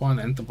top one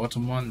and the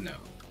bottom one? No.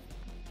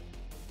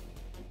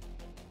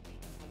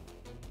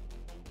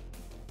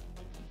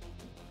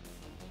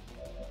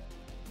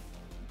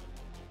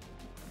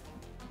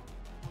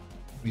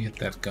 We hit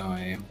that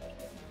guy.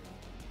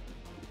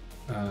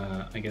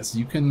 I guess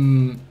you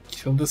can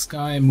kill this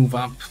guy, move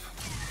up.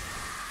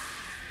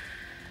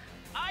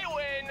 I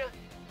win!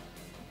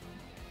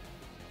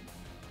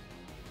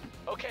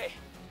 Okay.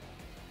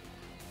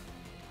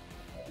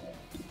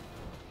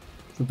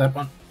 So that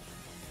one.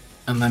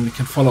 And then we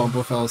can follow up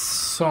with our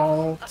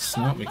assault.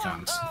 No, we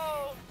can't.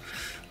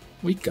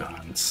 We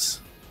can't.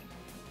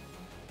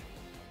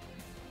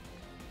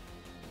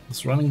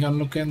 This running gun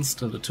looking,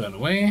 still a turn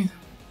away.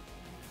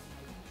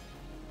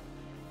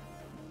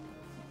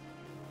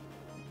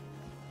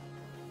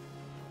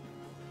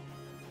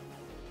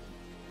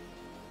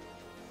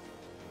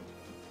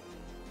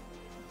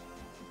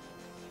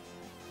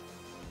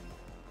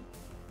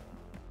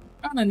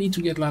 And I need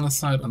to get line of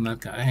sight on that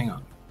guy. Hang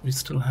on. We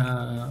still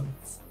have...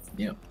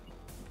 Yep.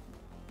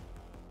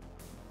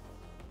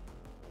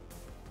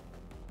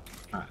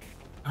 Alright.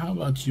 How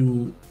about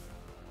you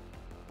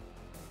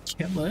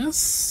kill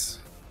this?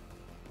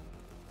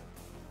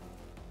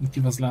 And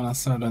give us line of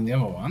sight on the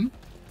other one.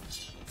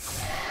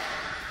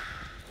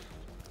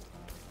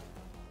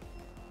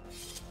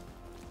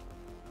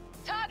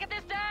 Target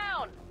this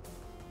down!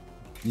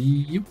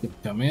 You can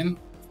come in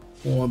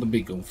for the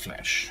big old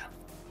flash.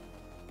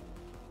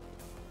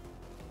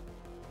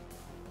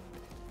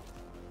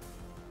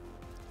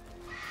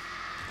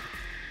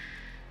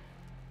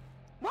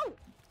 Whoa!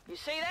 You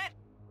see that?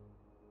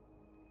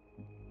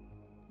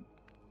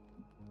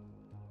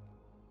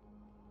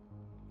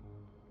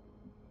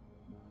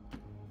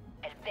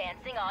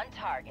 Advancing on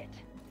target.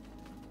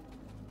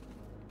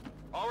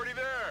 Already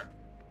there!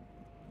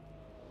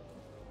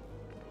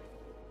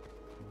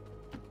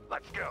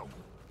 Let's go.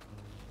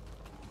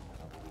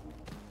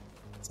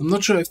 So I'm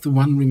not sure if the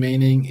one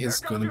remaining is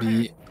gonna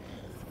be...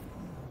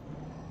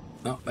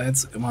 No,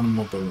 that's one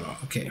more burrow.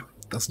 Okay,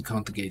 doesn't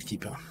count the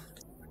gatekeeper.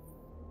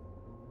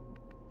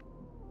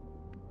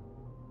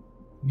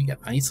 We got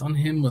ice on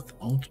him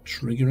without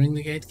triggering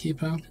the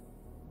gatekeeper.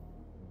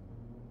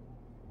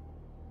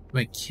 Do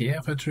I care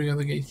if I trigger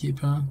the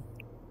gatekeeper?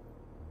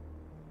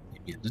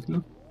 Maybe a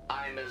little.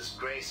 I'm as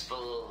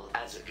graceful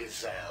as a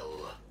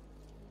gazelle.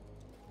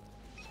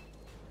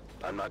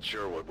 I'm not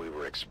sure what we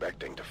were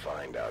expecting to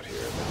find out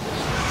here,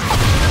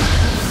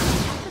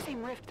 That's the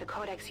same rift the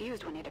Codex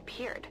used when it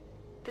appeared.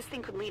 This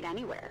thing could lead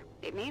anywhere.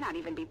 It may not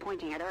even be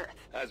pointing at Earth.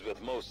 As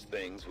with most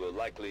things, we'll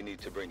likely need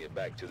to bring it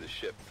back to the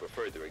ship for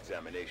further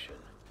examination.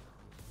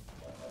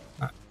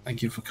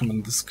 Thank you for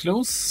coming this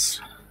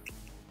close.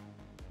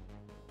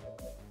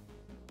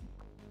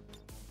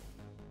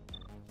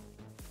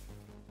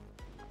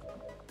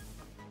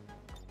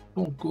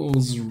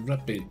 Focus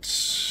rapid.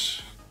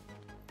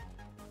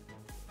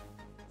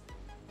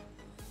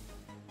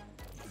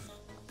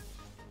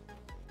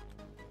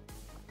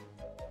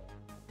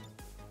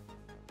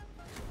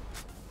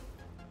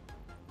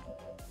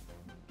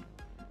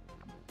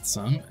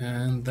 Some,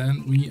 and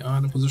then we are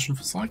in a position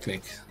for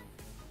cycling.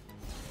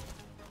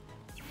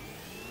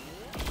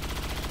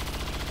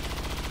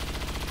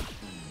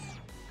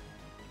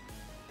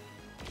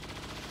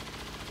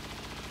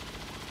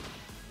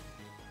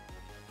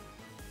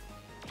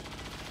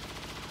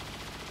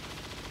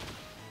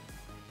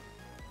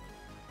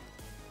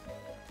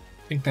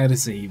 I think that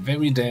is a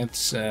very dead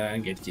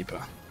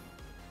gatekeeper.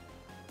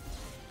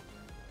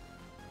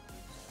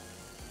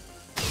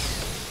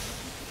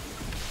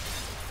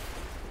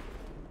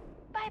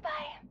 Bye-bye.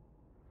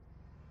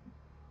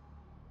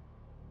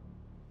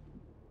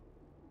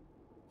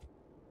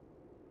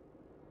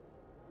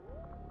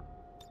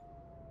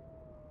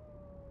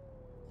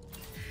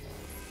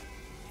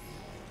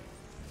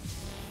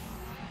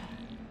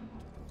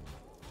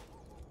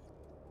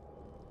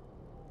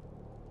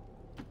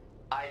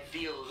 I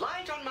feel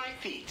light on my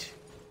feet.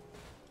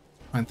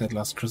 Find that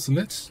last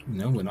chrysalid?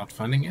 No, we're not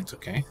finding it.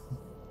 Okay.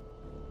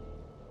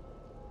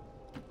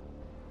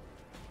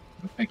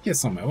 Back here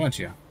somewhere, weren't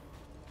you?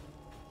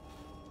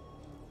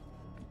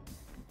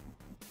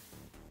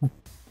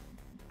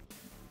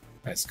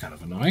 That's kind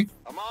of annoying.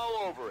 I'm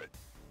all over it.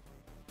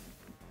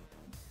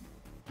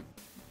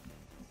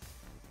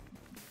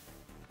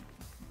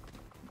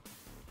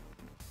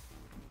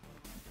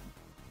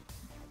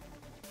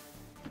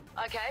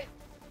 Okay.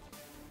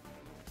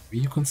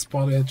 You can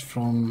spot it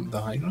from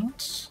the high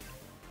ground.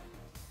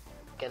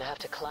 Gonna have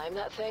to climb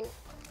that thing?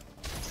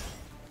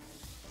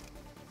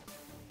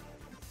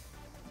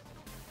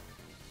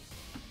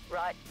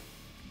 Right.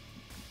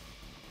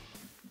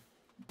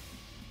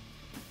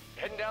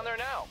 Heading down there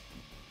now.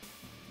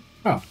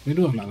 Oh, we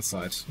do have another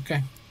side.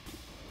 Okay.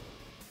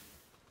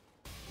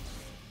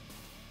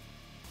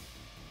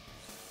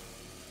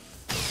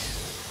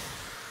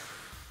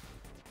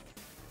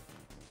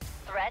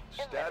 Threat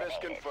Status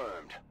eliminated.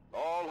 confirmed.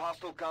 All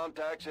hostile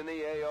contacts in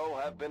the AO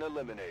have been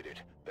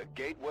eliminated. The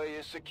gateway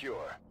is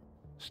secure.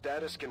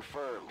 Status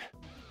confirmed.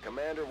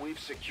 Commander, we've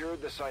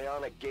secured the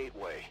psionic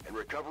gateway, and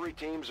recovery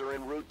teams are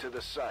en route to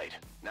the site.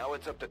 Now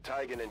it's up to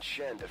Tygan and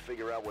Shen to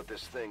figure out what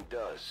this thing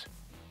does.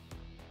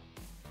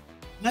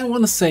 I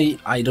want to say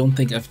I don't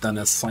think I've done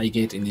a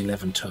Cygate in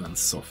 11 turns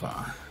so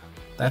far.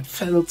 That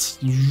felt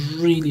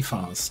really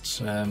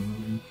fast.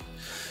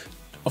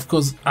 Of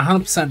course,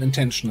 100%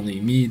 intentionally,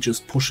 me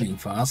just pushing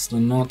fast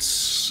and not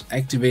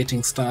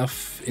activating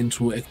stuff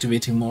into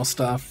activating more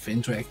stuff,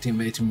 into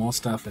activating more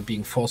stuff and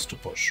being forced to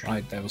push,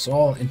 right? That was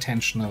all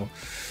intentional.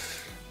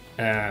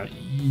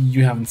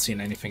 You haven't seen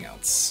anything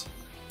else.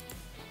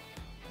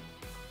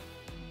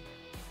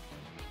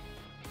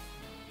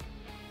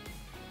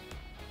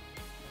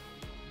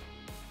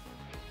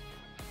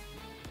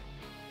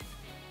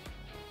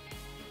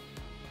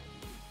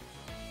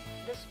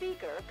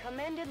 speaker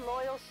commended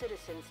loyal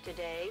citizens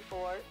today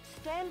for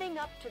standing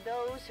up to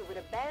those who would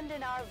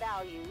abandon our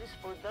values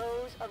for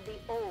those of the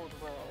old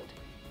world.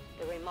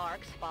 The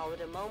remarks followed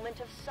a moment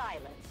of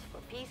silence for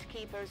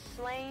peacekeepers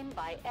slain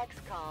by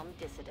XCOM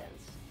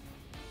dissidents.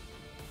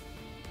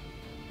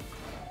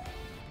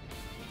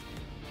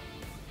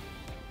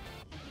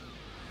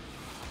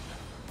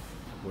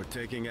 We're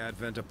taking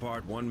Advent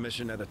apart one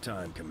mission at a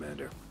time,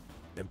 Commander.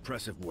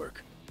 Impressive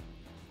work.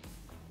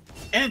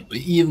 And we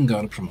even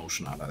got a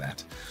promotion out of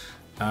that.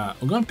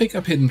 We're gonna pick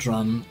up Hidden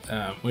Run,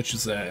 which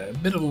is a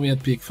bit of a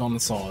weird pick for an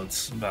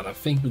assault, but I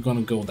think we're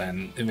gonna go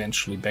then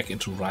eventually back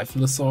into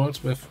Rifle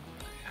Assault with,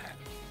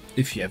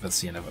 if you ever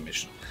see another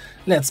mission.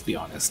 Let's be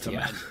honest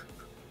here.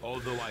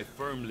 Although I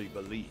firmly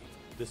believe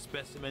the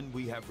specimen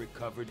we have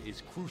recovered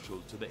is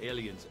crucial to the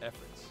aliens'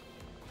 efforts,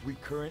 we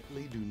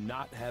currently do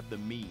not have the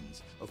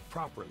means of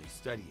properly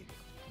studying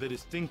it. The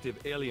distinctive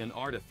alien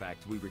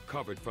artifact we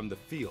recovered from the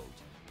field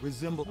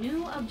resembles...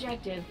 New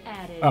objective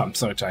added. Oh, I'm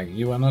sorry, Tiger,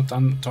 you are not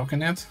done talking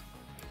yet?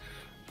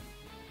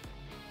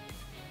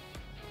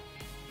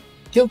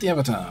 Killed the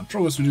Avatar,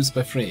 progress reduced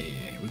by 3.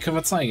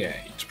 Recovered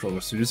Cygate,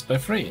 progress reduced by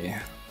 3.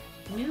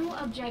 New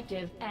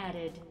objective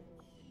added.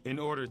 In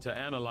order to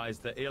analyze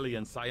the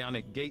alien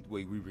psionic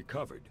gateway we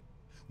recovered,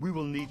 we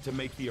will need to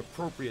make the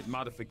appropriate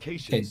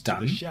modifications to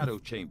the shadow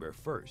chamber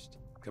first,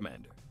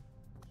 Commander.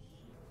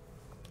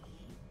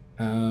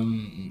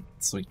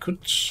 So we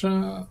could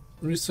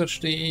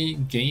research the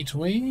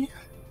gateway.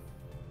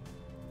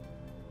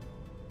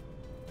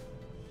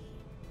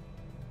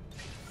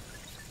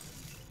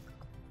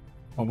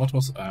 Or what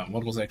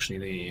was actually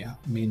the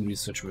main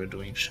research we were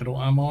doing? Shadow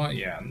armor?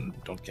 Yeah,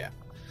 don't care.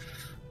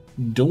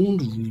 Don't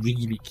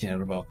really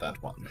care about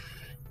that one.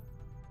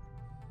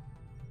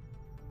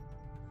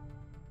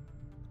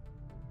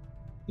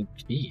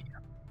 Okay.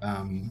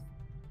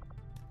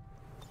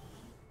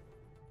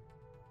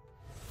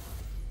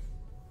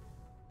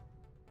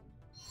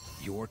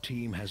 Your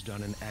team has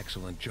done an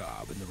excellent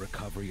job in the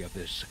recovery of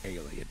this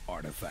alien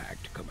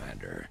artifact,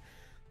 Commander.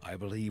 I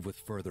believe with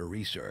further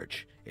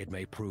research, it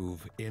may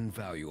prove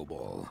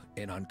invaluable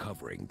in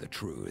uncovering the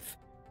truth.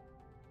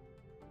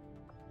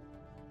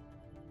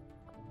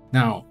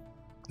 Now,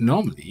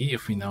 normally,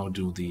 if we now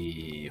do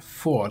the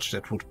forge,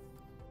 that would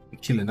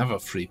kill another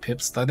 3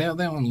 pips. There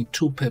are only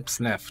 2 pips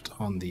left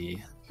on the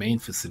main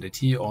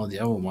facility. All the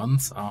other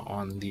ones are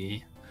on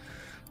the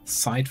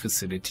side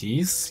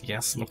facilities.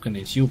 Yes, looking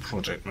at you,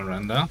 Project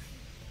Miranda.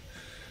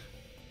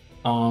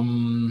 I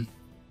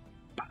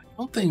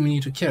don't think we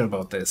need to care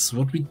about this.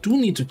 What we do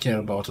need to care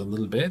about a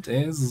little bit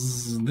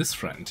is this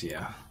friend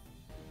here.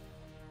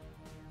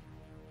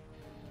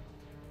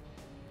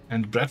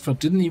 And Bradford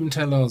didn't even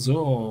tell us,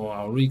 oh,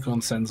 our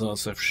recon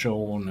sensors have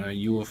shown a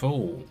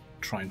UFO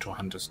trying to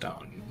hunt us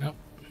down. Nope.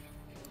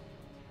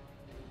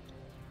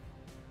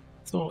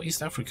 So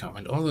East Africa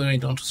went all the way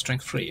down to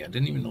strength 3. I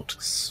didn't even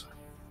notice.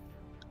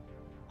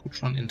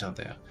 Could run into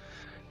there.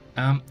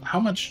 How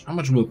much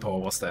willpower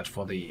was that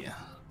for the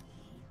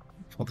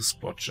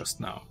squad just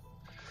now?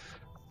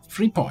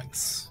 3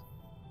 points.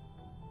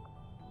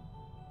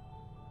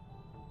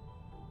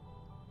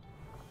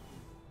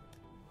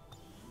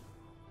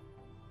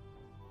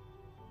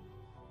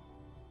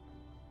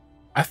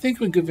 I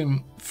think we give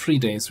him 3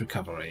 days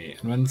recovery,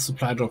 and when the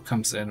supply drop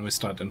comes in, we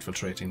start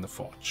infiltrating the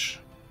forge.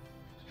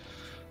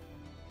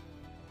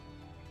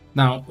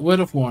 Now, word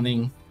of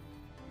warning,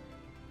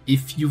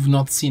 if you've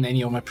not seen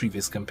any of my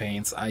previous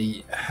campaigns,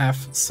 I have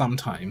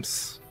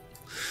sometimes,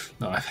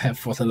 no, I have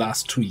for the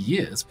last 2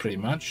 years pretty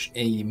much,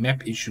 a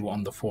map issue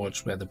on the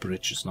forge where the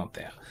bridge is not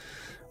there.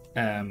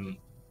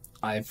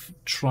 I've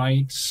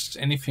tried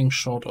anything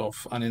short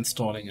of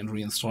uninstalling and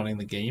reinstalling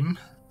the game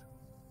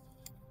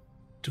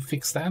to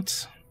fix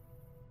that,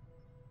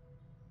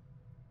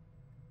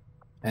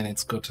 and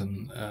it's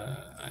gotten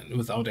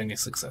without any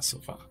success so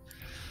far.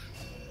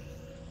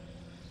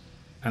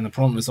 And the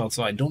problem is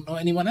also I don't know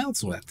anyone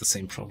else who had the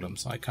same problem,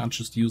 so I can't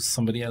just use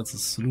somebody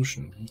else's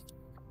solution.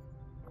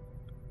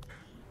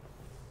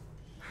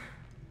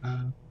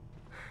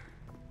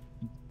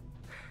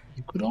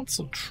 You could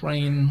also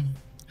train.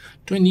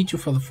 Do I need you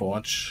for the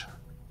forge?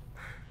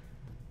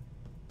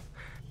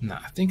 Nah,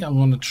 I think I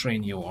want to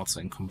train you also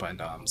in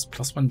combined arms.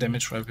 +1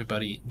 damage for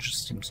everybody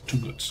just seems too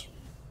good.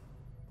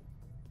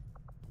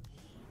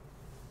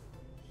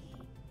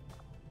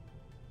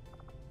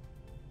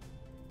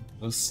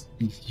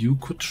 You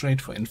could train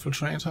for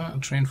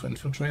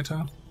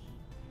infiltrator.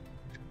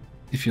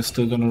 If you're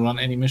still gonna run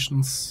any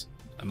missions,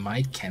 I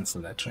might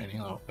cancel that training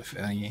or if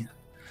any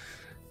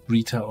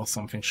Rita or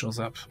something shows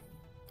up.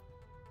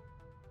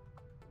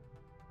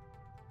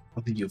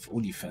 Or the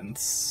UFO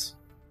defense.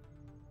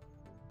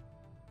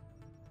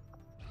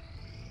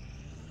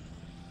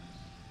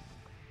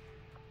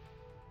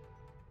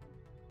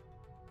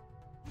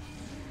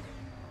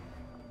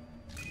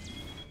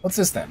 What's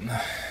this then?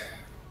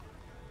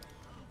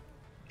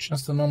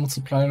 Just a normal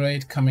supply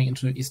rate coming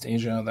into East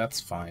Asia, that's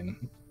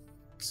fine.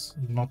 It's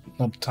not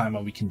a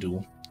timer we can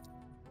do.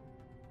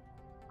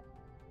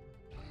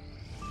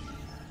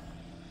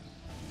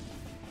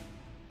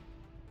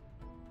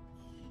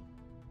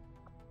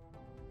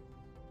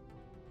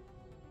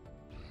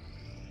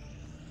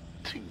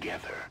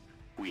 Together,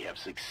 we have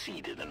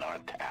succeeded in our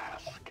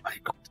task. I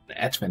got an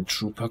Advent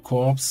Trooper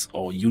Corps.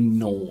 Oh,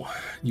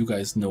 you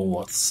guys know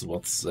what's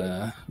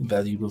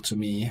valuable to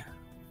me.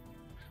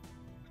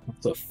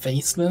 So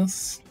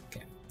faceless.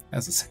 Okay,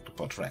 as a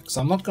sectopod rack.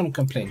 So I'm not going to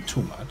complain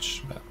too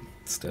much, but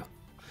still.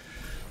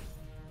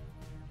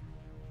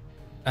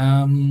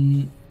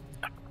 I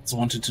just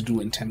wanted to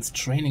do intense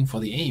training for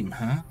the aim,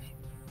 huh?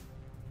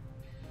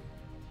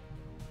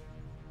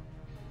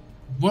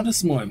 What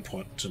is more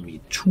important to me?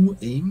 2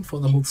 aim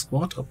for the whole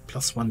squad or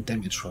 +1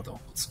 damage for the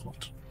whole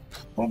squad?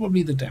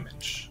 Probably the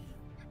damage.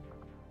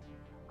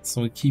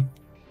 So we keep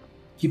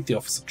the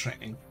officer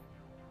training.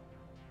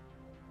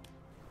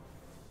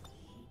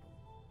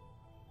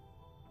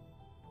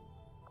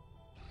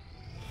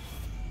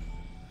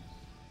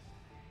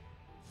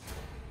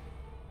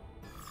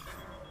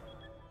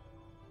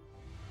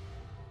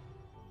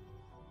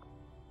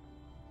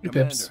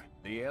 Commander,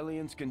 the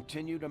aliens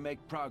continue to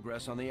make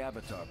progress on the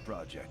Avatar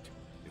project.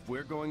 If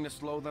we're going to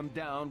slow them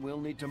down, we'll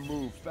need to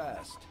move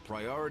fast.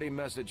 Priority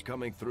message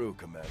coming through,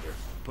 Commander.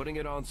 Putting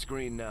it on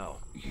screen now.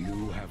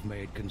 You have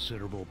made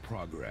considerable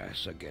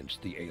progress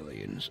against the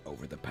aliens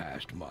over the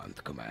past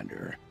month,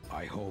 Commander.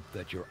 I hope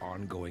that your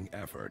ongoing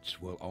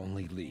efforts will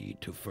only lead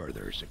to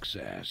further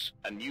success.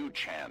 A new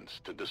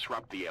chance to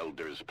disrupt the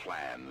Elders'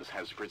 plans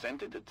has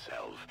presented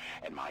itself,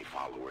 and my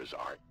followers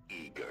are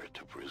eager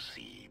to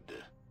proceed.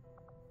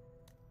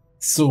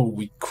 So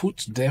we could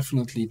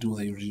definitely do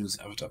the reduce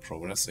avatar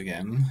progress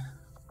again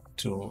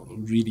to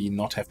really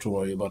not have to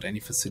worry about any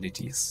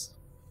facilities.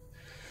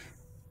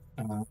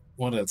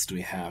 What else do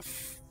we have?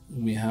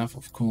 We have,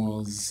 of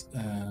course,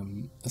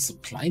 a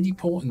supply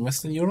depot in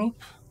Western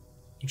Europe,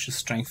 which is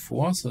strength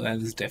 4, so that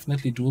is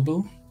definitely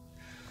doable.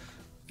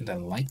 And I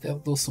like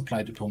those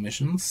supply depot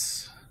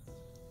missions.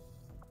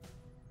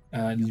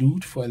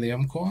 Loot for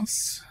Aleum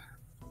course.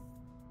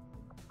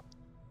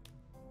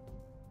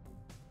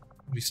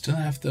 We still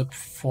have the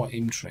 4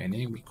 aim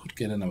training. We could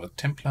get another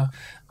Templar.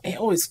 I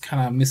always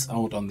kind of miss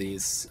out on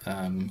these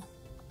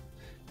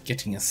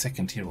getting a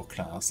second hero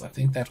class. I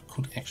think that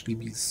could actually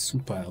be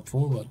super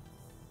helpful, but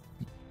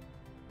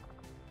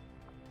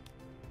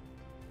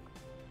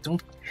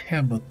don't care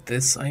about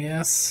this, I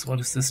guess. What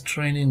is this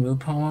training?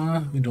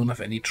 Willpower? We don't have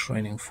any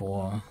training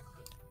for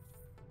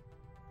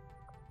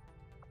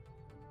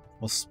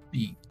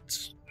speed.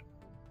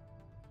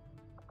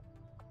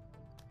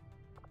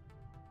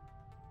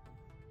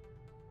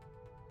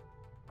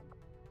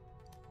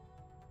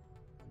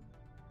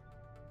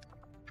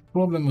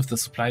 Problem with the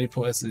supply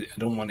depot is I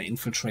don't want to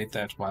infiltrate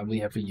that while we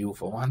have a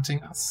UFO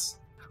hunting us.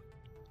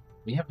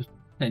 We have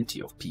plenty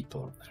of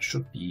people. I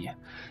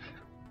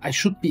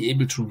should be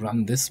able to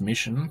run this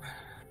mission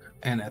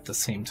and at the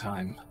same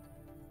time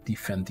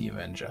defend the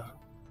Avenger.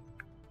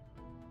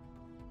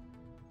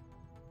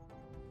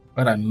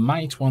 But I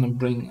might want to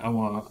bring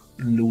our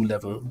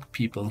low-level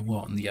people who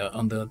are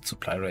on the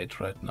supply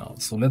rate right now.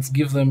 So let's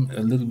give them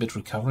a little bit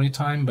recovery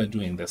time by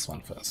doing this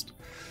one first.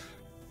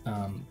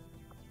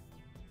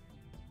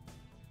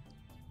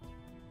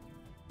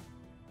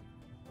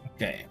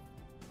 Okay.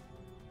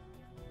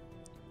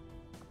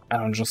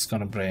 I'm just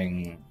gonna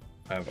bring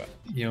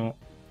your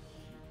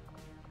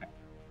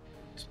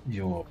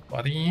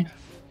body.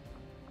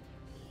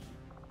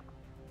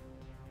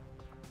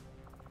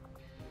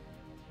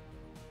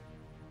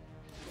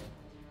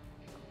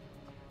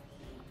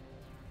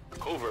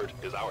 Covert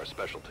is our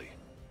specialty.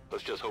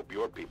 Let's just hope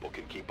your people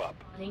can keep up.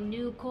 A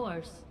new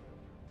course.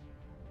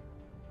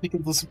 Pick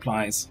up the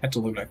supplies, head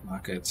to the black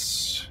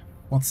market.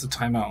 What's the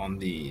timer on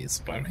the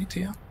supply rate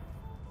here?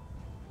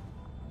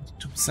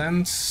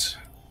 2%.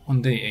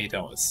 On day 8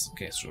 hours.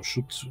 Okay, so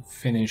should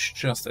finish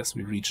just as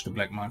we reach the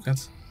black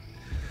market.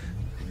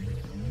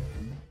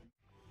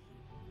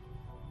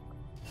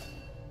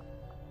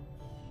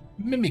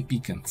 Mimic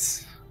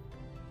beacons.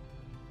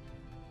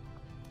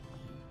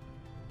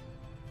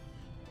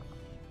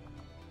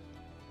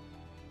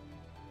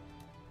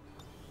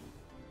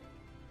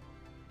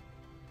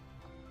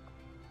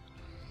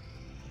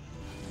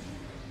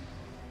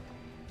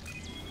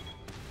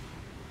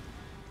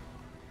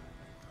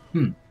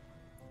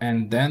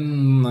 And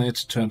then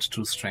it turned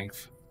to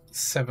strength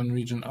 7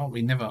 region. Oh,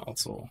 we never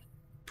also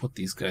put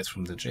these guys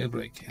from the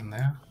jailbreak in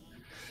there.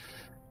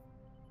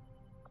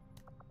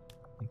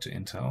 Into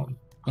intel. I'm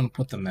gonna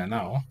put them there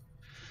now.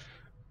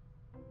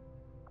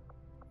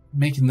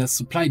 Making the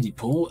supply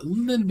depot a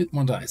little bit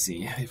more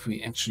dicey if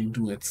we actually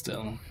do it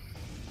still.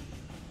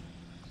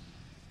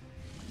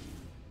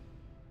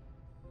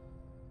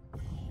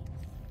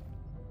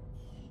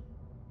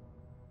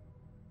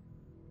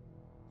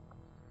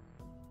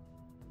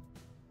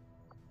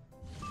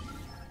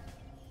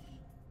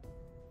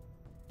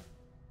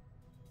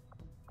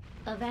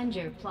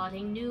 Avenger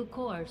plotting new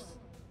course.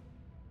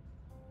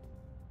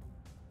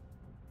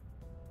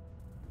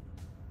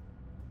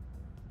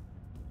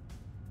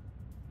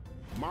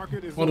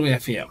 What do we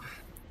have here?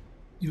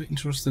 You're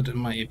interested in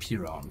my AP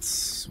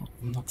rounds.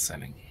 I'm not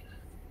selling.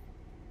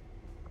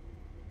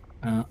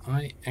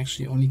 I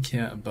actually only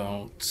care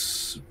about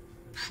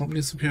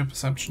probably superior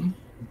perception.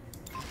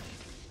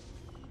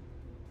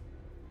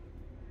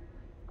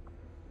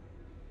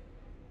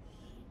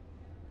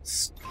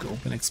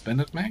 have an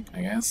expanded mag,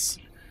 I guess.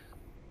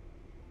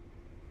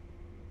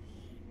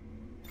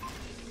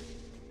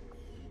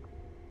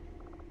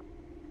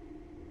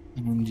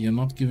 And you're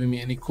not giving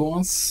me any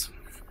cores.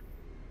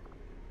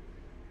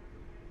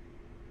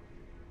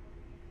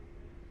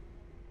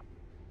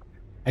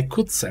 I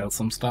could sell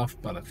some stuff,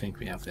 but I think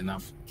we have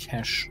enough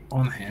cash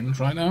on hand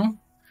right now.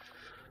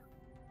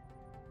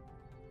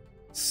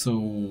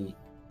 So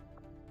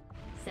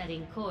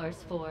setting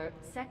course for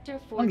Sector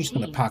 14. I'm just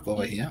gonna park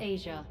over East here.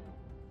 Asia.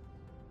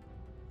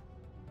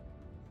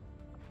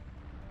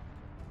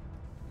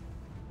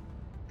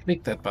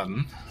 Click that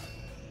button.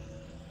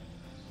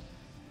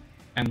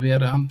 And we are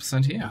at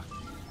 100% here.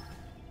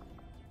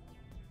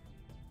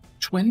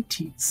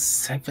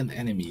 27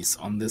 enemies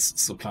on this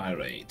supply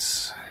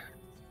rate.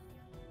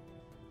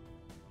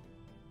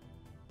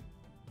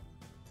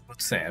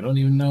 Would say I don't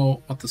even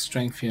know what the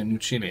strength here in New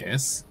Chile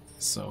is,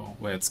 so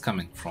where it's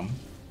coming from,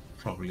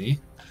 probably.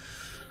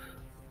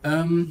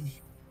 Okay,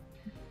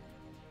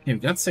 we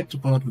got Sector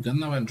Port, we got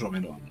now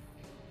Andromeda.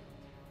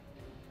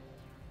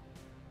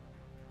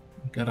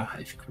 We got a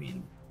Hive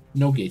Queen,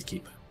 no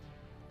Gatekeeper.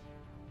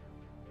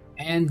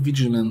 And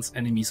Vigilance,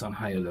 enemies on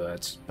high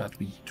alert, but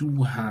we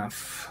do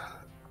have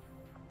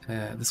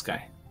this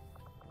guy.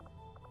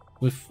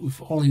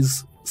 With all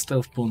his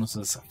stealth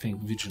bonuses, I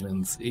think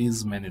Vigilance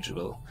is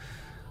manageable.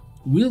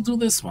 We'll do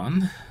this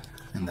one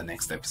in the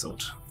next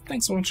episode.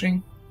 Thanks for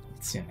watching.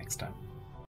 See you next time.